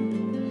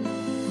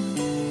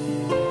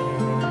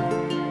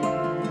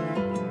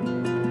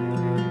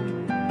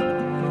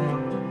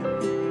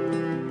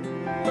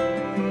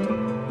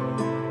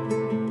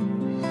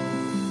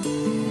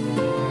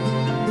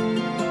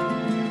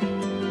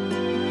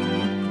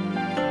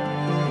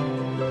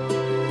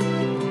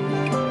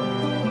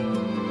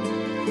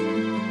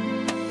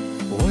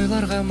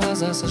ойларға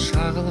мазасы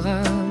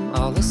шағылған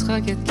алысқа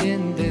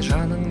кеткенде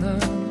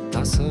жаныңнан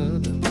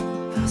тасыдым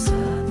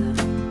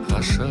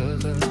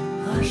ғашығым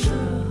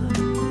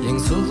ең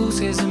сұлу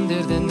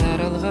сезімдерден нәр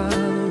алған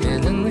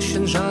менің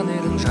үшін жан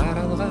едің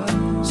жаралған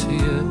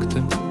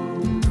сүйіктім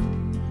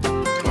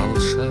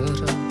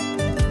балшырым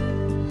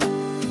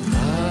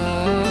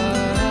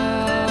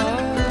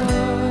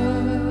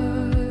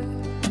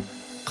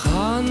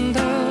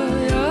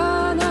қандай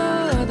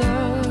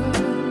анадан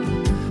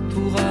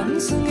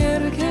туғансың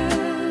еркем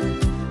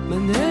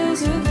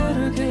мінезі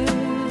көркем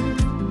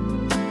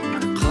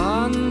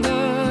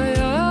қандай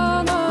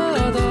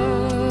анадан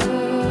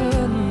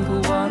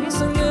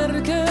туғансың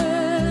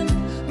еркем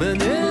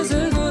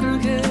мінезі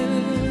көркем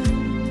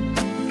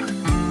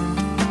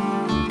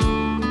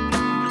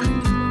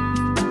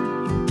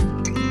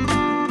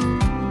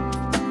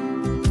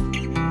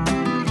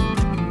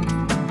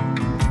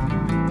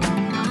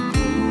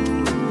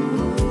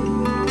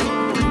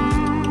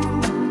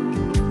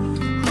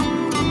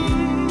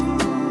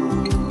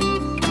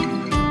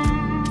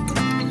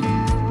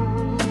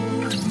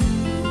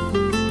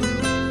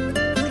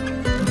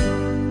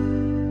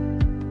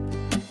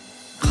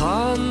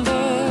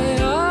қандай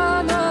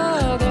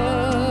анадан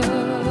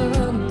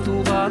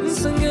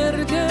туғансың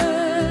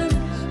еркем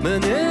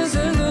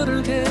мінезі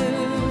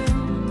көркем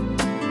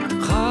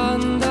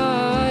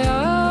қандай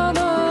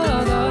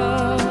анадан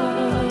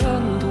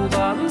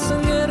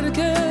туғансың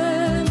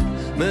еркем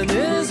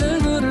мінезі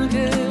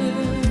көркем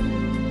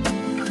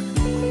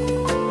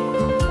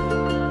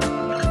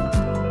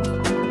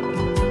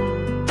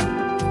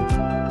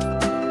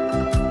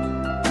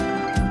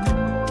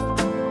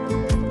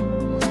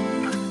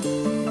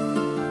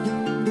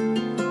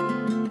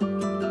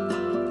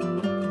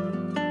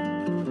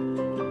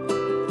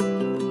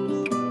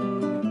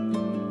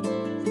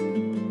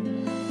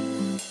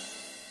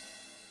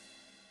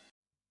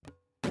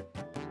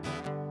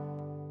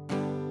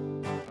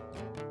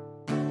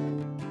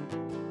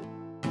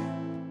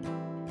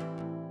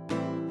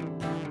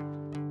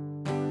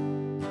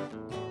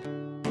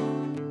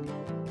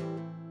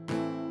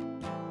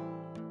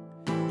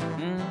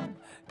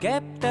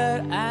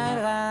Keptir әр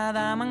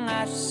қадамың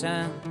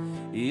ашсын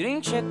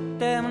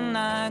үйреншікті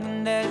мына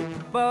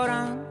күнделік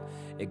боран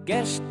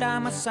егер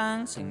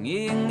шыдамасаң сен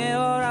үйіңе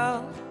орал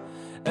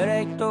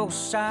үрей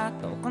туғызса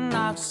толқын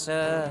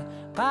ақсы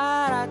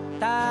қара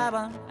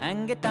табан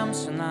әнге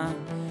тамсынан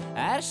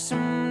әр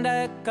шымды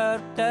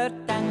көріп тұр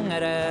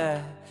тәңірі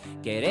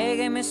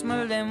керек емес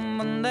мүлдем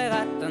бұндай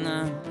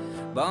қаттының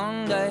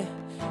бұндай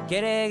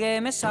керек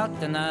емес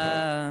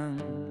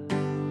алтының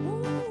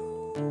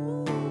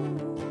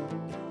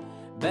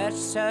бір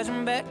сөзім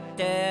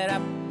бектер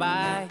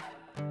апай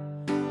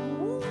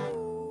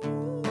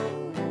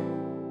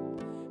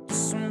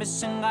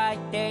түсінбесің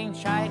қайтейін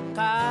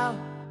шайқал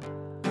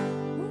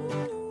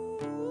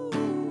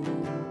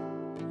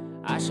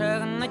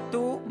ашығын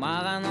айту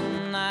маған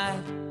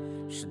ұнайды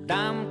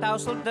шыдам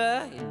таусылды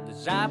енді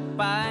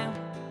жаппайым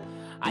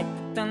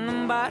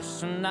айтатыным бар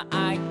шыны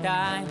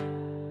айтайын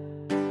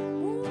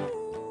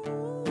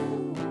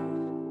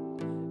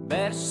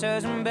бір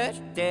сөзім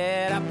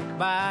бектер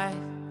апай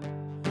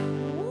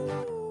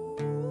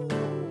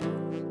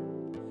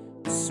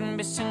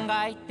түсінбесің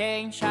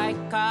қайтейін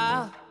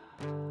шайқал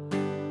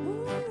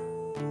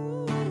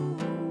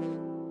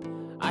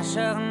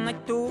ашығын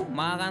айту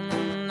маған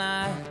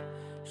ұнайды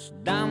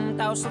шыдам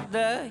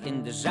таусылды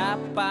енді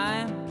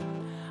жаппайым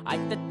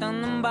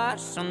айтатыным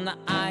бар соны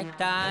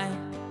айтайын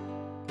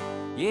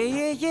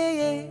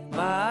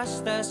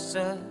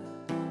бастысы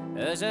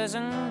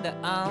өз-өзіңді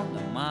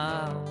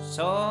алдамау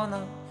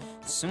соны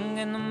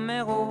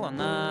түсінгеніме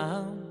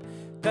қуанам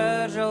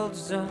көр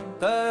жұлдызы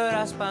көр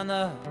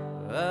аспаны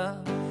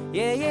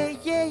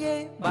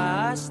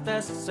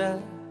бастысы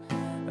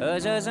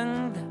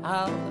өз-өзіңді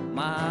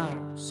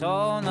алдамау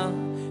соны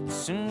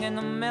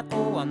түсінгеніме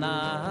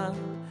қуанам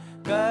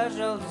көр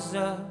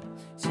жұлдызы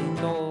сен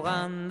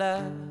толғанда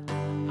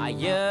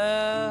айы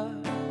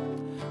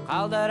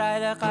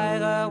Қалдырайды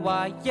қайғы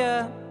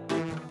уайым,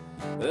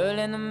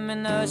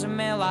 өлеңіммен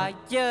өзіме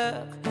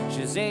лайық.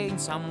 Жүзейін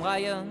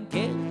самғайын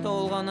кел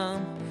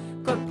толғаным,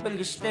 көп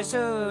білгіштер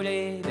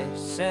сөйлей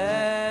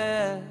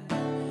берсін.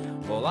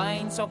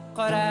 Болайын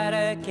соққыр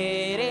әрі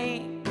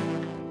керең,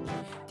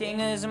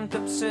 теңізім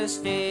түпсіз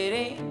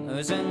терең,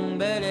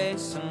 өзің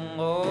білесің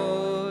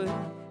ғой.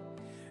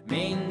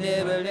 Мен де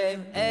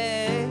білем,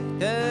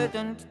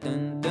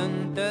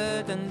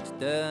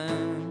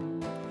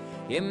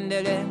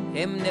 емделем,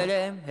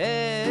 емделем,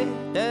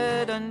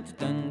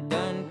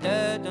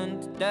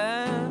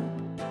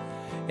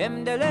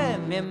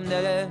 емделем,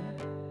 емделем.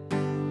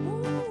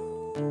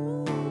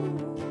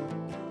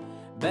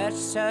 Бір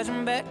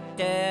сөзім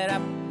бектер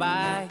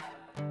аппай,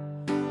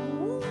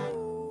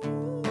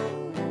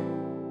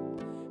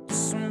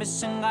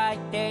 түсінбісің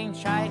қайтейін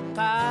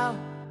шайқал.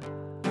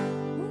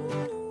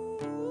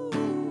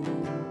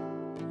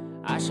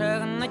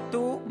 Ашығын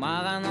айту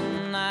маған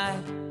ұнай,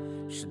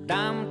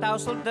 шыдам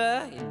таусылды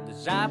енді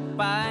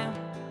жаппайым.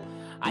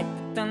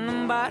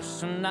 Айтатыным бар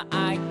шында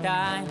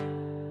айтайын,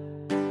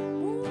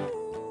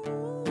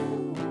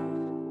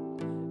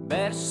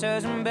 бір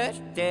сөзім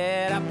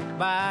бектер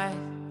аппай,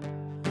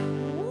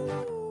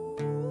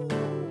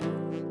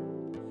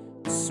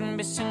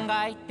 түсінбісің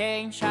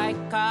қайтейін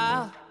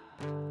шайқал.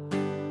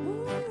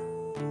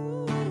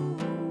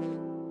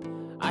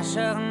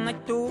 Ашығын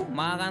айту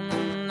маған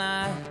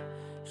ұнай,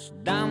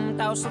 шыдам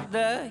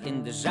таусылды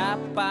енді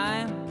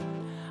жаппайым.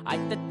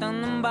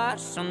 Айтатыным бар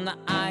сонда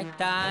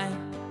айтайын.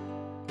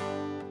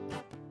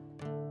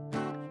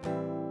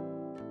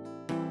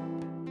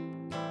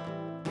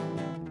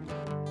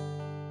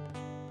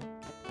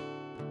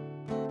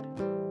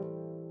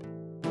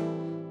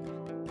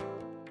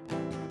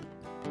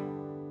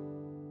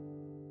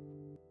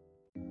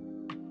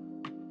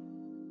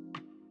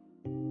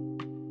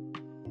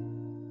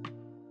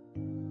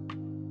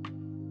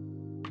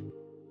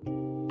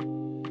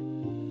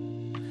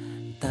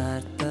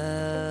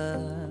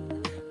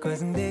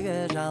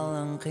 Көзіңдегі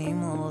жалын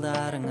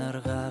қимылдарың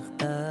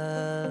ырғақты,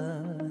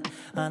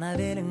 ана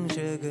белің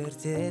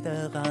жүгіртеді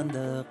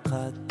қанды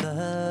қатты.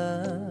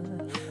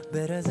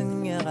 Бір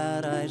өзіңе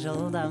қарай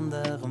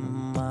жылдамдығым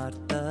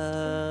артты.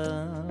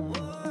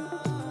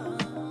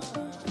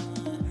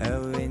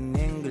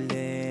 Әуеннен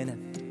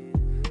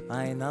гүлденіп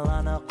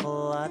айналаны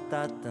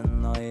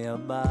құлататын ойы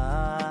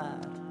бар.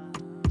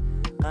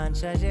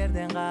 Қанша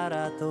жерден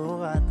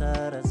қаратуға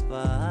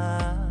тырыспа,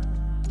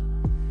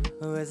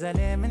 өз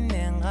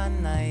әлемінен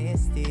ғана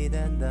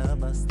естиді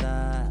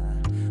дыбыстар,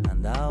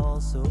 анда ол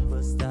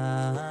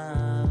суперстар.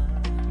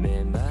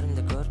 Мен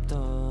бәрінді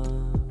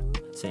көрдім,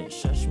 сен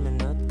шашымен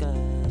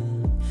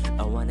өткен,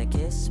 ауаны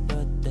кесіп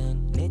өттің,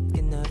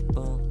 неткен өрт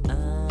бол.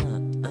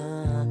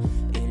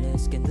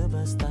 Елескен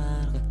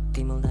дыбыстарға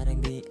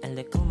қимылдарыңды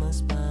әлде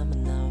қылмыс па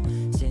мынау.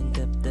 Сен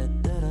тіпті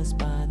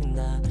тырыспадың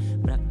да,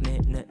 бірақ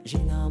мені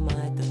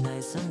жинамайтындай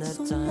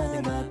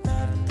сындыртсадың ба.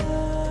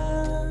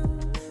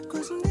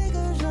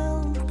 Көзіңдегі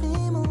жалын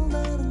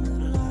қимылдарың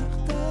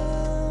ырғақты,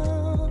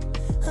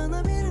 ана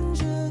белің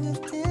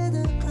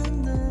жүгіртеді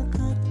қанды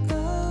қатты.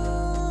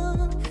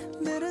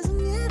 Бір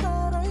өзіңе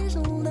қарай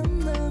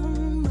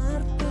жылдамдығым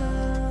артты.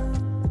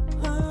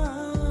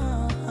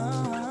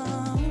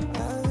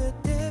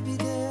 Әуетте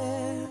биде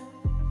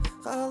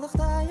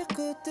қалықтайық,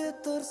 күте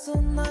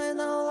тұрсын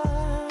айнала.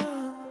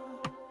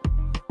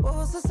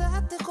 Осы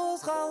сәтте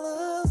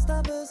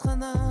қозғалыста біз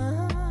ғана.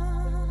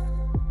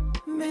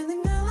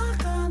 Менің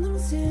алақаным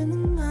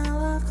сенің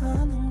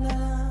алақаныңда,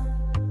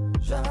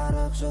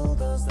 жарық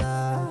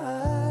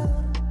жұлдыздар.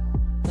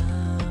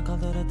 Таң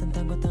қалдыратын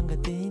таңғы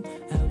дейін,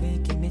 әуе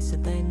кемесі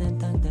тайынан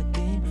таңда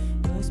дейін.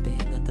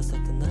 Көзбен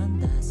атасатынан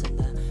да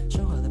санда,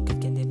 жоғалып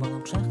кеткендей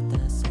болам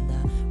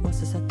шақтасында.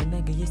 Осы сәтті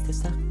мәңгі есте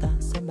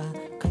сақтасын ба,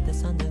 қайта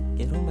санды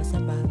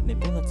ерумасын ба. Мен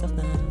болат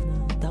сақтан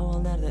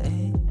тауалдарды,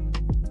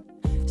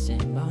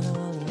 сен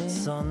бағына алдың.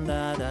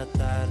 Сонда да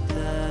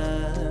тартты,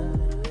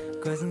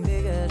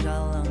 көзіңдегі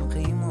жалын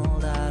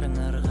қимылдарың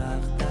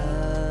ырғақты,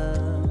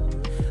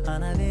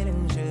 ана белің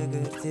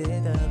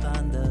жүгіртеді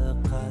қанды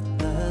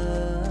қатты.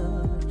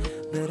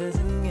 Бір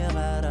өзіңе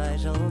қарай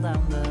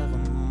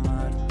жылдамдығым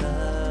артты.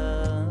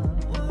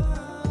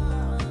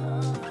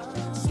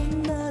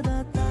 Сонда да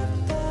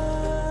тартты,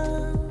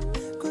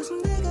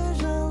 көзіңдегі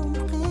жалын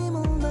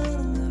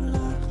қимылдарың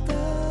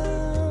ырғақты,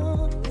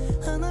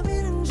 ана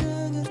белің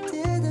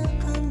жүгіртеді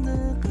қанды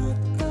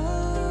қатты.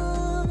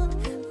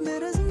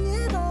 Бір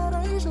өзіңе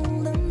қарай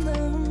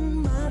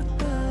жылдамдығым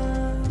артты.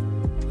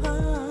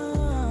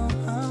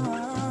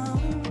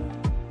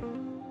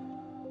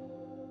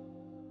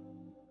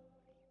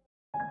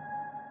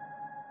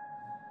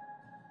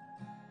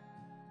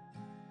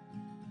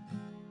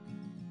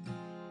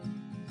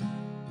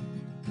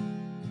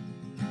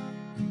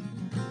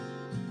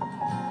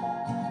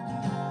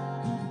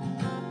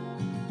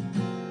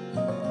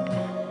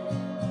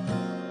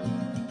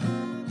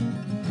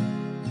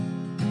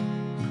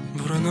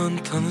 Бұрыннан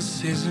таныс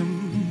сезім,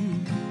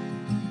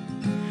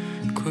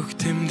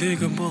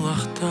 көктемдегі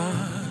бұлақтар,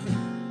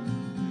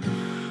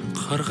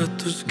 Қарға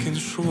түскен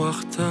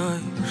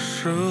шуақтай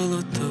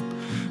жылытып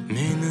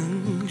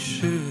менің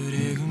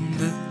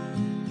жүрегімді.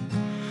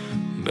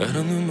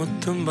 Бәрін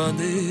ұмыттым ба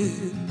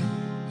деп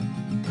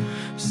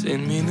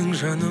сен менің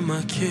жаныма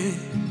кел.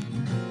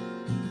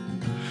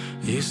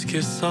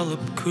 Еске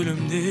салып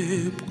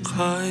күлімдеп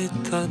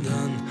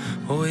қайтадан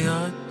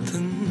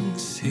ояттың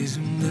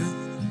сезімді.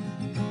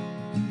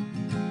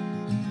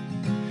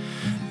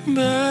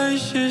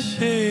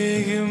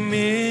 Бәйшешегім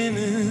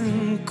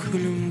менің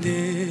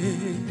күлімде,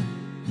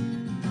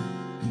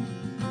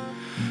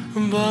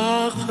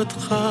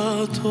 бақытқа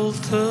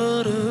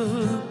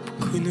толтырып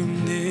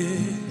күнімде.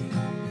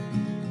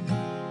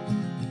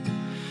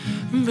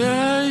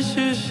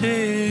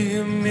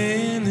 Бәйшешегім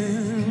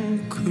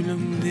менің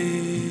күлімде,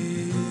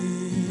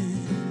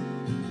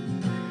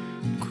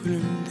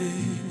 күлімде.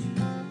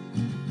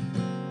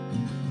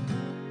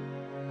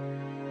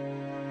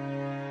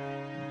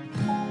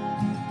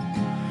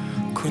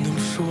 Күнім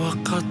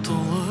шуаққа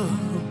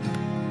толып,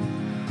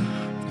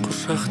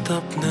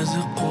 құшақтап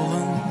нәзік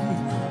қолын.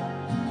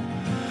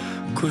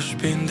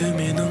 Көшпенді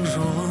менің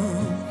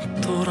жолым,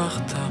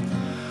 тұрақтап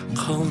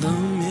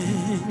қалдым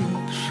мен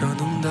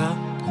жанымда.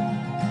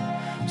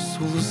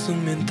 Сулысың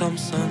мен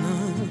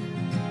тамсанып,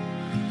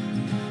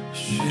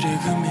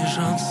 жүрегіме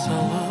жан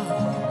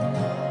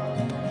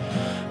салып.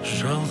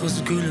 Жалғыз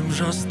гүлім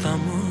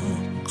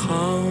жастамып,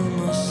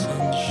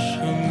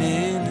 қалмасыншы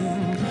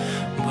менің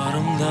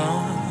барымда.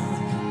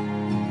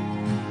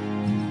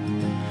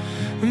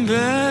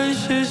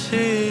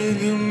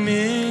 Бәйшешегім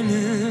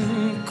менің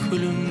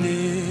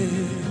күлімде,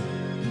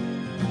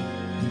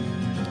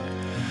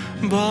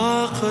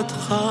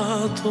 бақытқа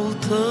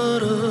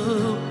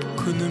толтырып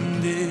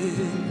күнімде.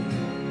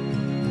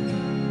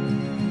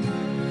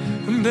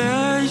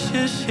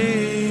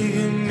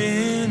 Бәйшешегім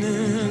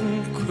менің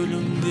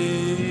күлімде,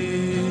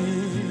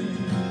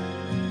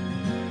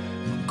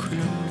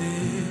 күлімде.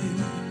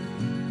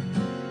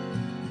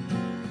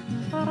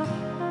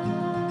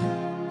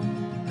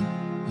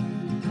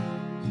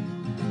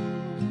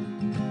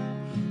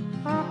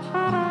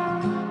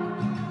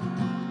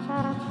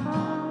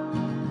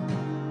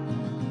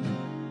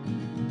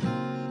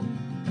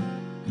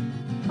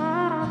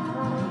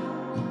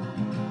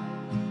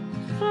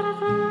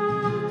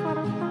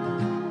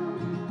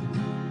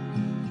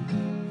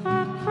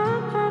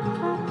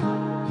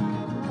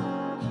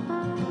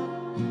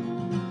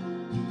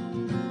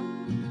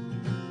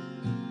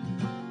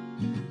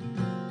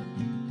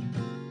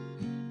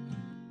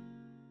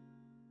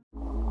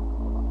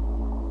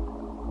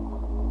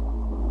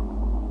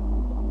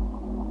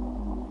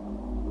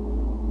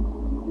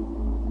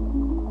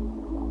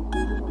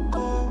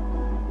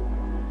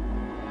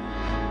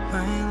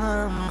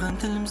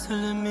 Dilim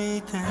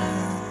söylemeydi.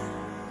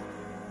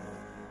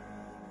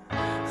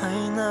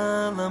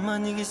 Aynalama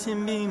nege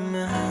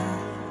senbeyman.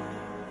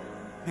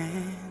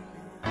 Men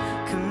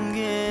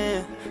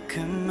kimge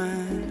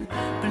kimman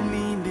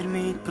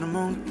bilmeydi bir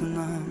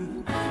mutlunam.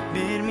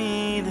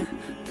 Bermeydi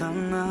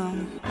tanam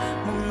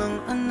Munun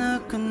ana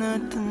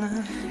kanatına.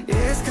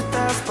 Eski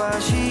tas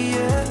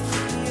başıya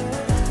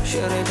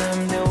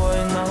şeredimde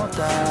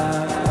oynauda.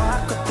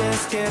 Vakit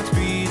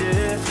eskertmeydi.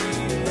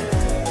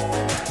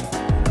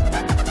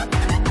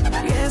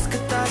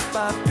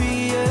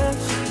 Papiye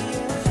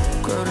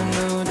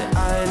görünüde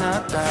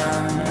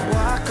aynadan.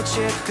 Vakit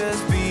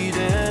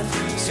yetkizmeydi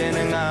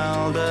senin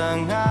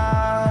aldığına.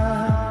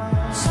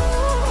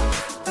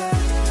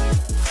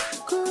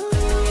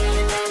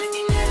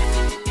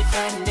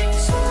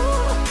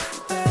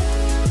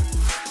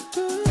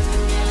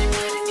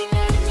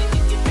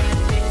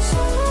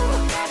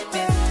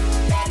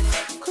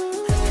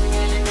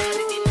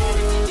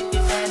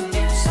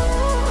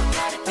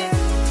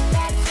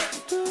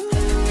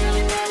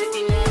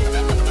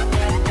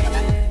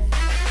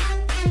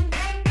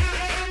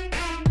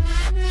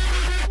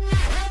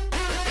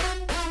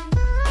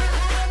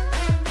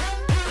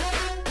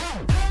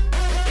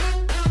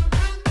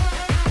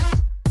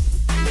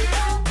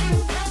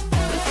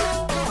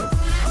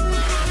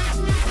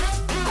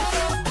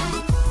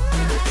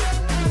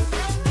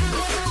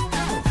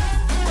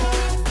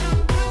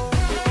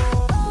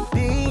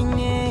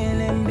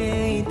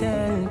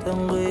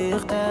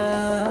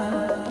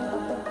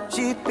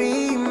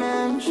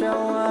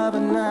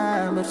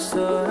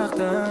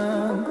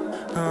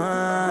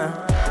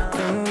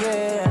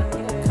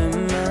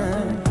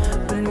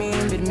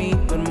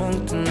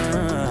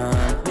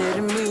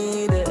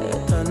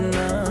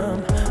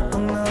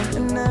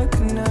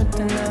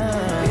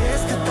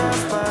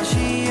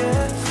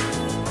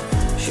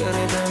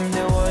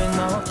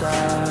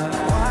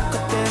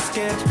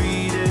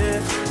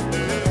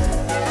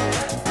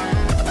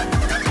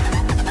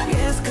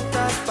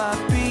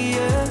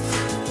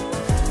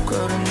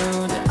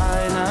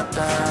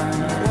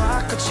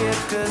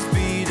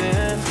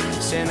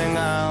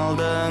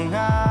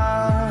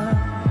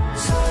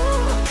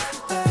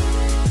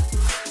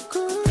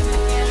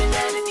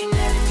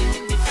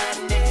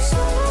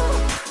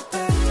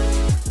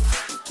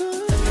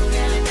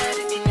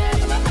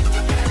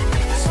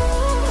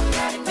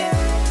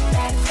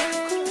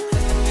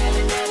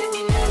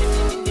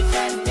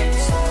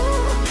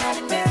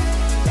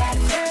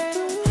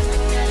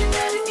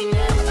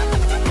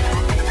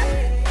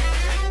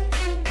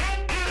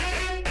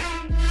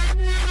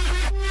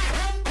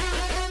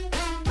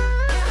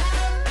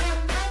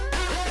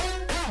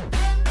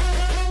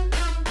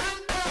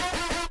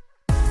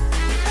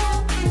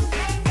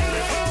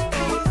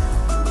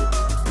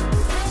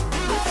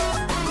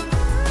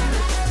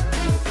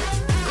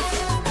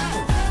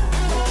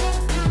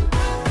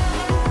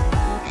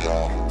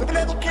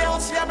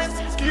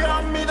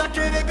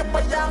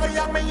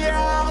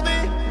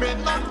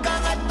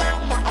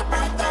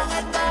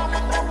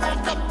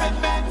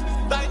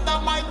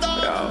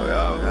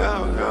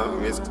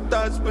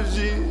 escutas pra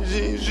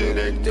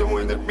Jurekte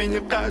oynar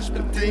beni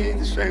kaçtı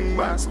değil Şen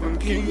basmın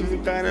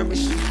kiyini kara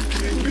mişin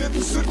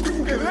Beni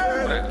sırtım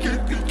gelir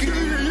Kettik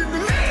kiyini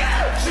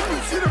Şimdi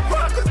seni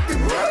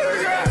bakıttım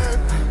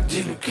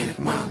Dili kelip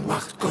mal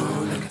vakit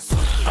koyulege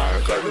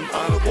Arkadım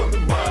alıp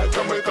onu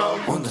bağırtamay kalm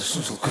Onda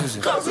sunsul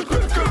kızı Kalsı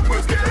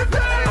kırkırmız gerek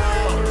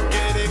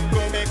Gerek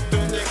komek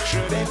dönecek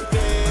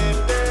şürekte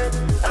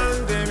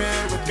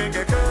Andemir bu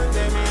kenge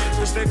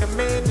kandemir Üstek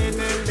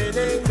ameninin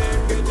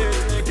bileydim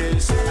Gücüne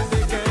gelsin de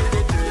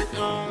kendisi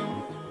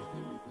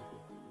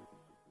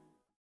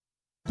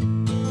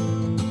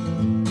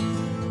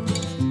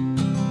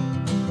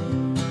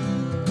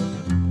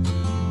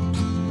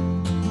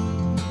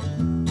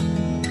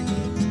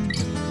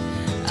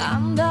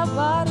Anda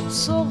barıp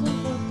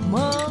soğulup,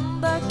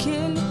 mında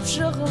kelip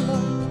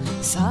jığılıp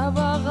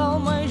Sabaq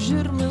almay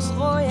жүрміз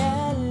ғой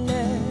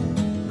әлі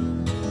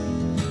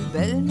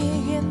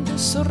Білмегенді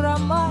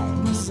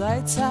сұрамаймыз,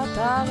 айтса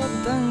тағы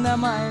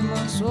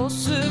тыңдамаймыз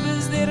Осы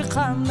біздер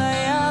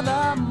қандай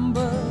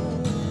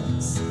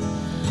адамбыз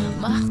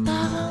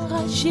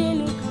Мақтағанға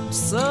желігіп,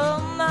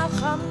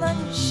 сынағаннан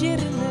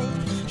жерініп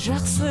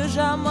Жақсы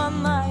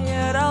жаман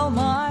айыра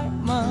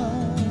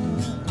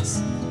алмаймыз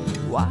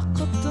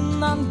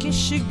Вақытынан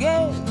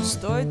кешігеміз,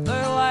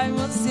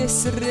 тойлаймыз,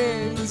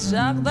 есіреміз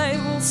Жағдай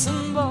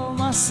болсын,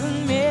 болмасын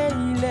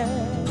мейлі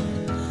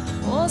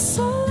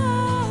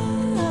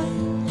Осылай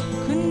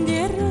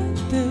күндер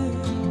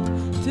өтіп,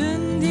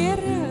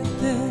 түндер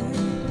өтіп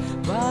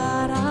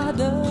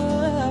барады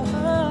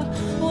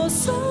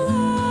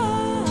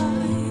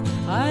Осылай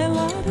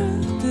айлар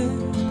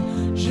өтіп,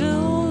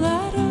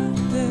 жылдар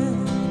өтіп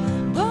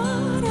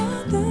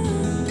барады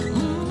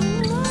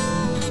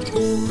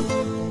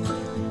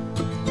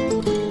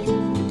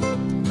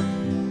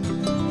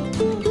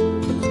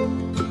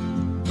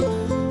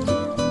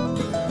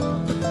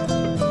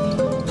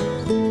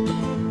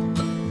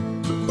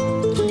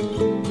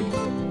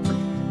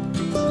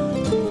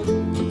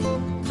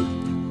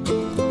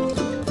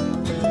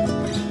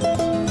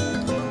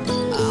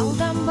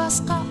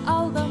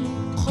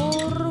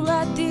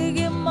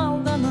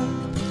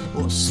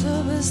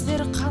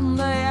Біздер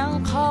қандай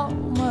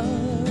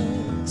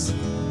аңқаумыз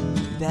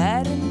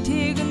Бәрін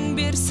тегін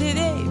берсе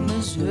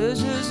дейміз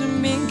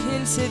Өз-өзімен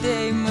келсе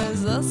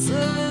дейміз Осы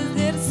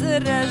біздер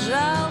сірә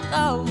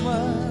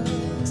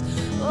жалқаумыз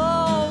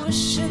Ол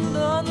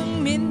ішінде оның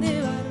менде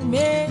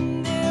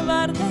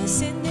бар да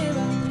сенде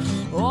бар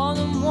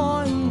Оны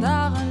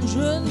мойындаған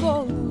жөн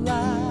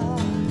болар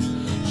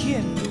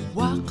Енді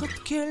уақыт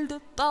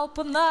келді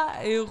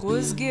талпынайық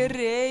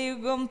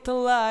Өзгерейік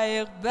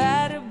ұмтылайық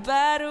Бәрі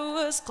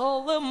өз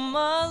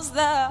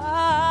қолымызда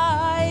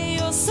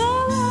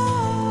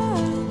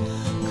Осылай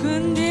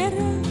күндер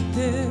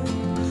өтіп,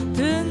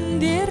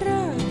 түндер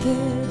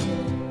өтіп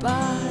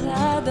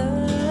барады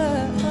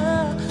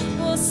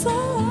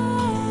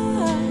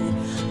Осылай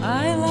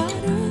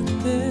айлар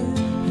өтіп,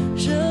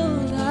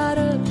 жылдар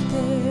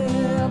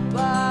өтіп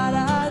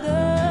барады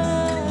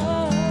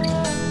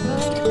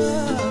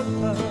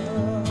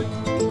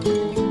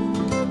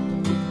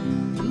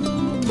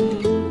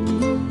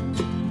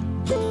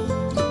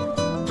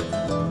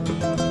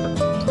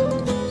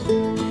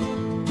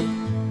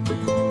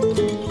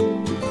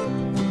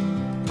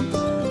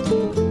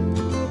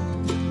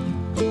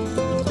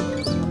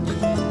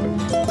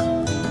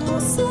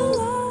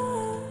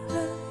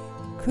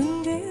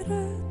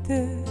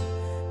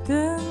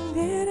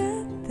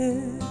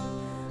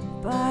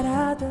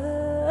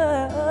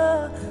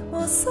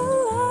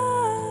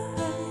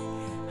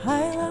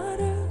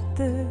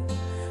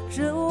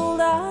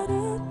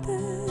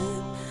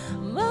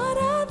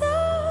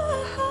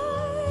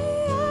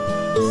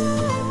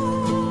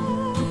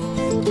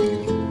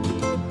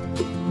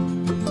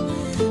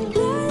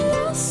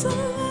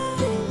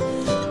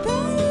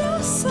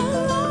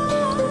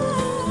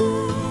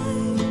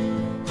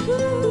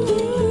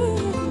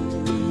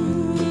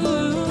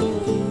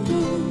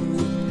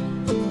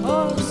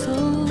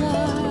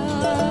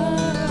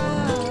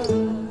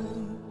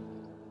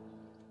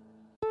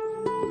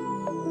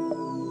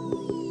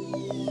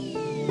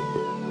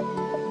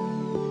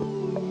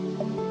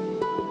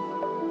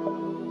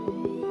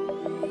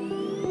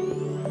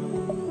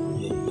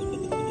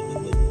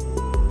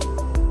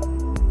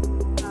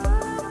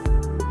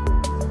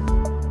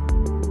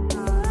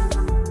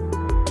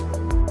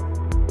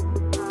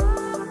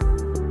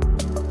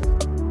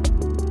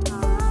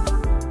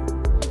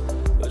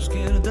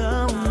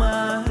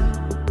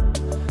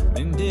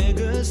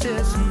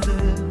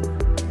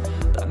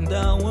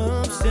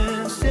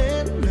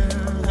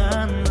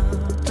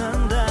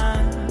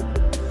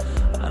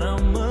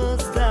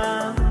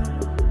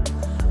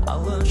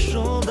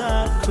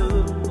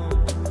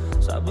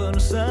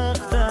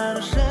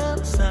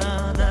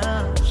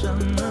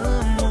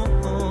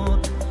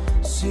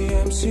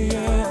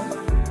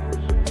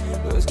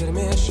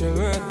Özgürmeşi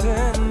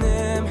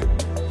ötenim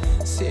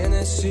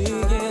Seni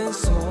suygen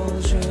sol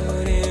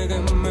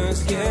yüreğim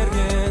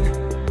özgergen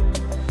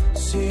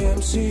Suyem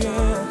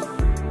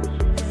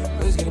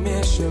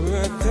Özgürmeşi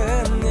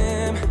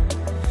ötenim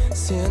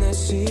Seni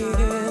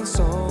suygen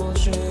sol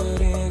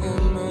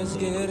yüregim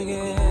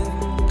özgergen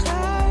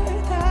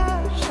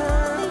Qaytaşan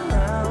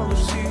olur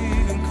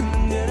suygen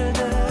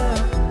günlerde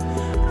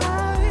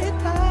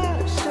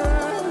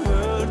Aytaşan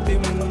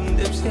örtümün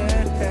dep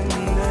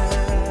sertende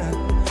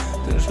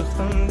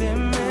Tınşıqtan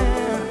deme,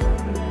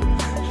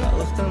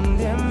 jalıqtan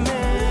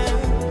deme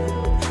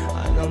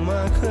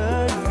Aynalma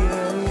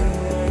kölgen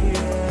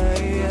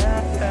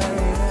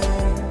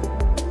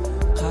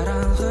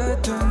Qarаңғы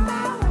түн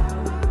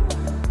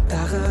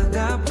Тағы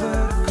да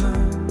бір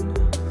күн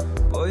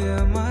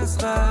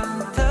Бойымызға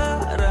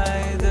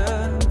тарайды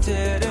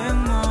терең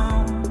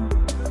мұң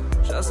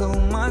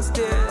Жазылмас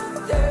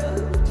деп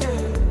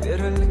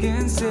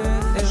берілген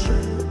сен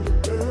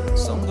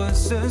Соңғы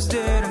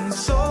сөздерің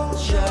сол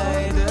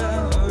жайды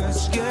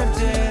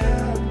өзгерте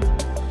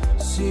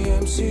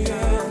Сүйем,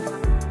 сүйем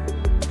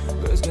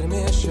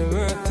Өзгермеші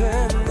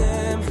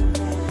өтінем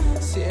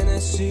Seni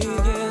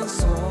suygen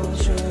sol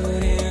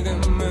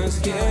yüregim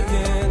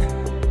özgergen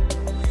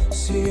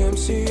Suyem,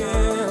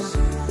 suyem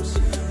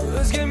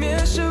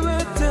Özgermеші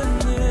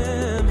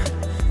өтінем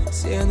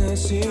Seni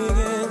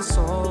suygen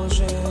sol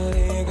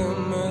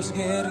yüregim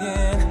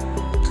özgergen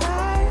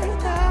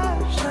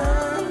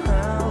Qaytaşan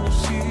olur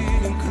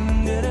suygen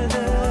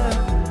günlerde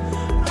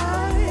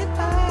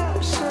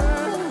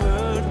Aytaşan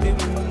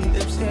örtümün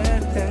dep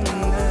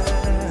sertende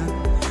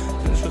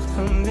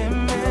Tınşıqtan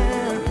deme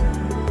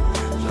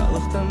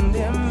Jalıqtan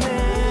deme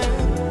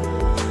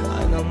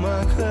Aynalma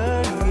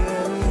kölgen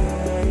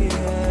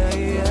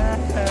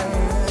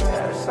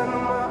Her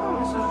sanıma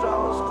Mısır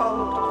жалғыз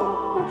қалып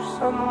қойып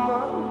sanıma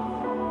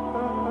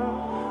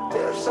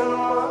Der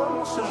sanıma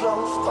Mısır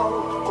жалғыз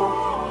қалып қойып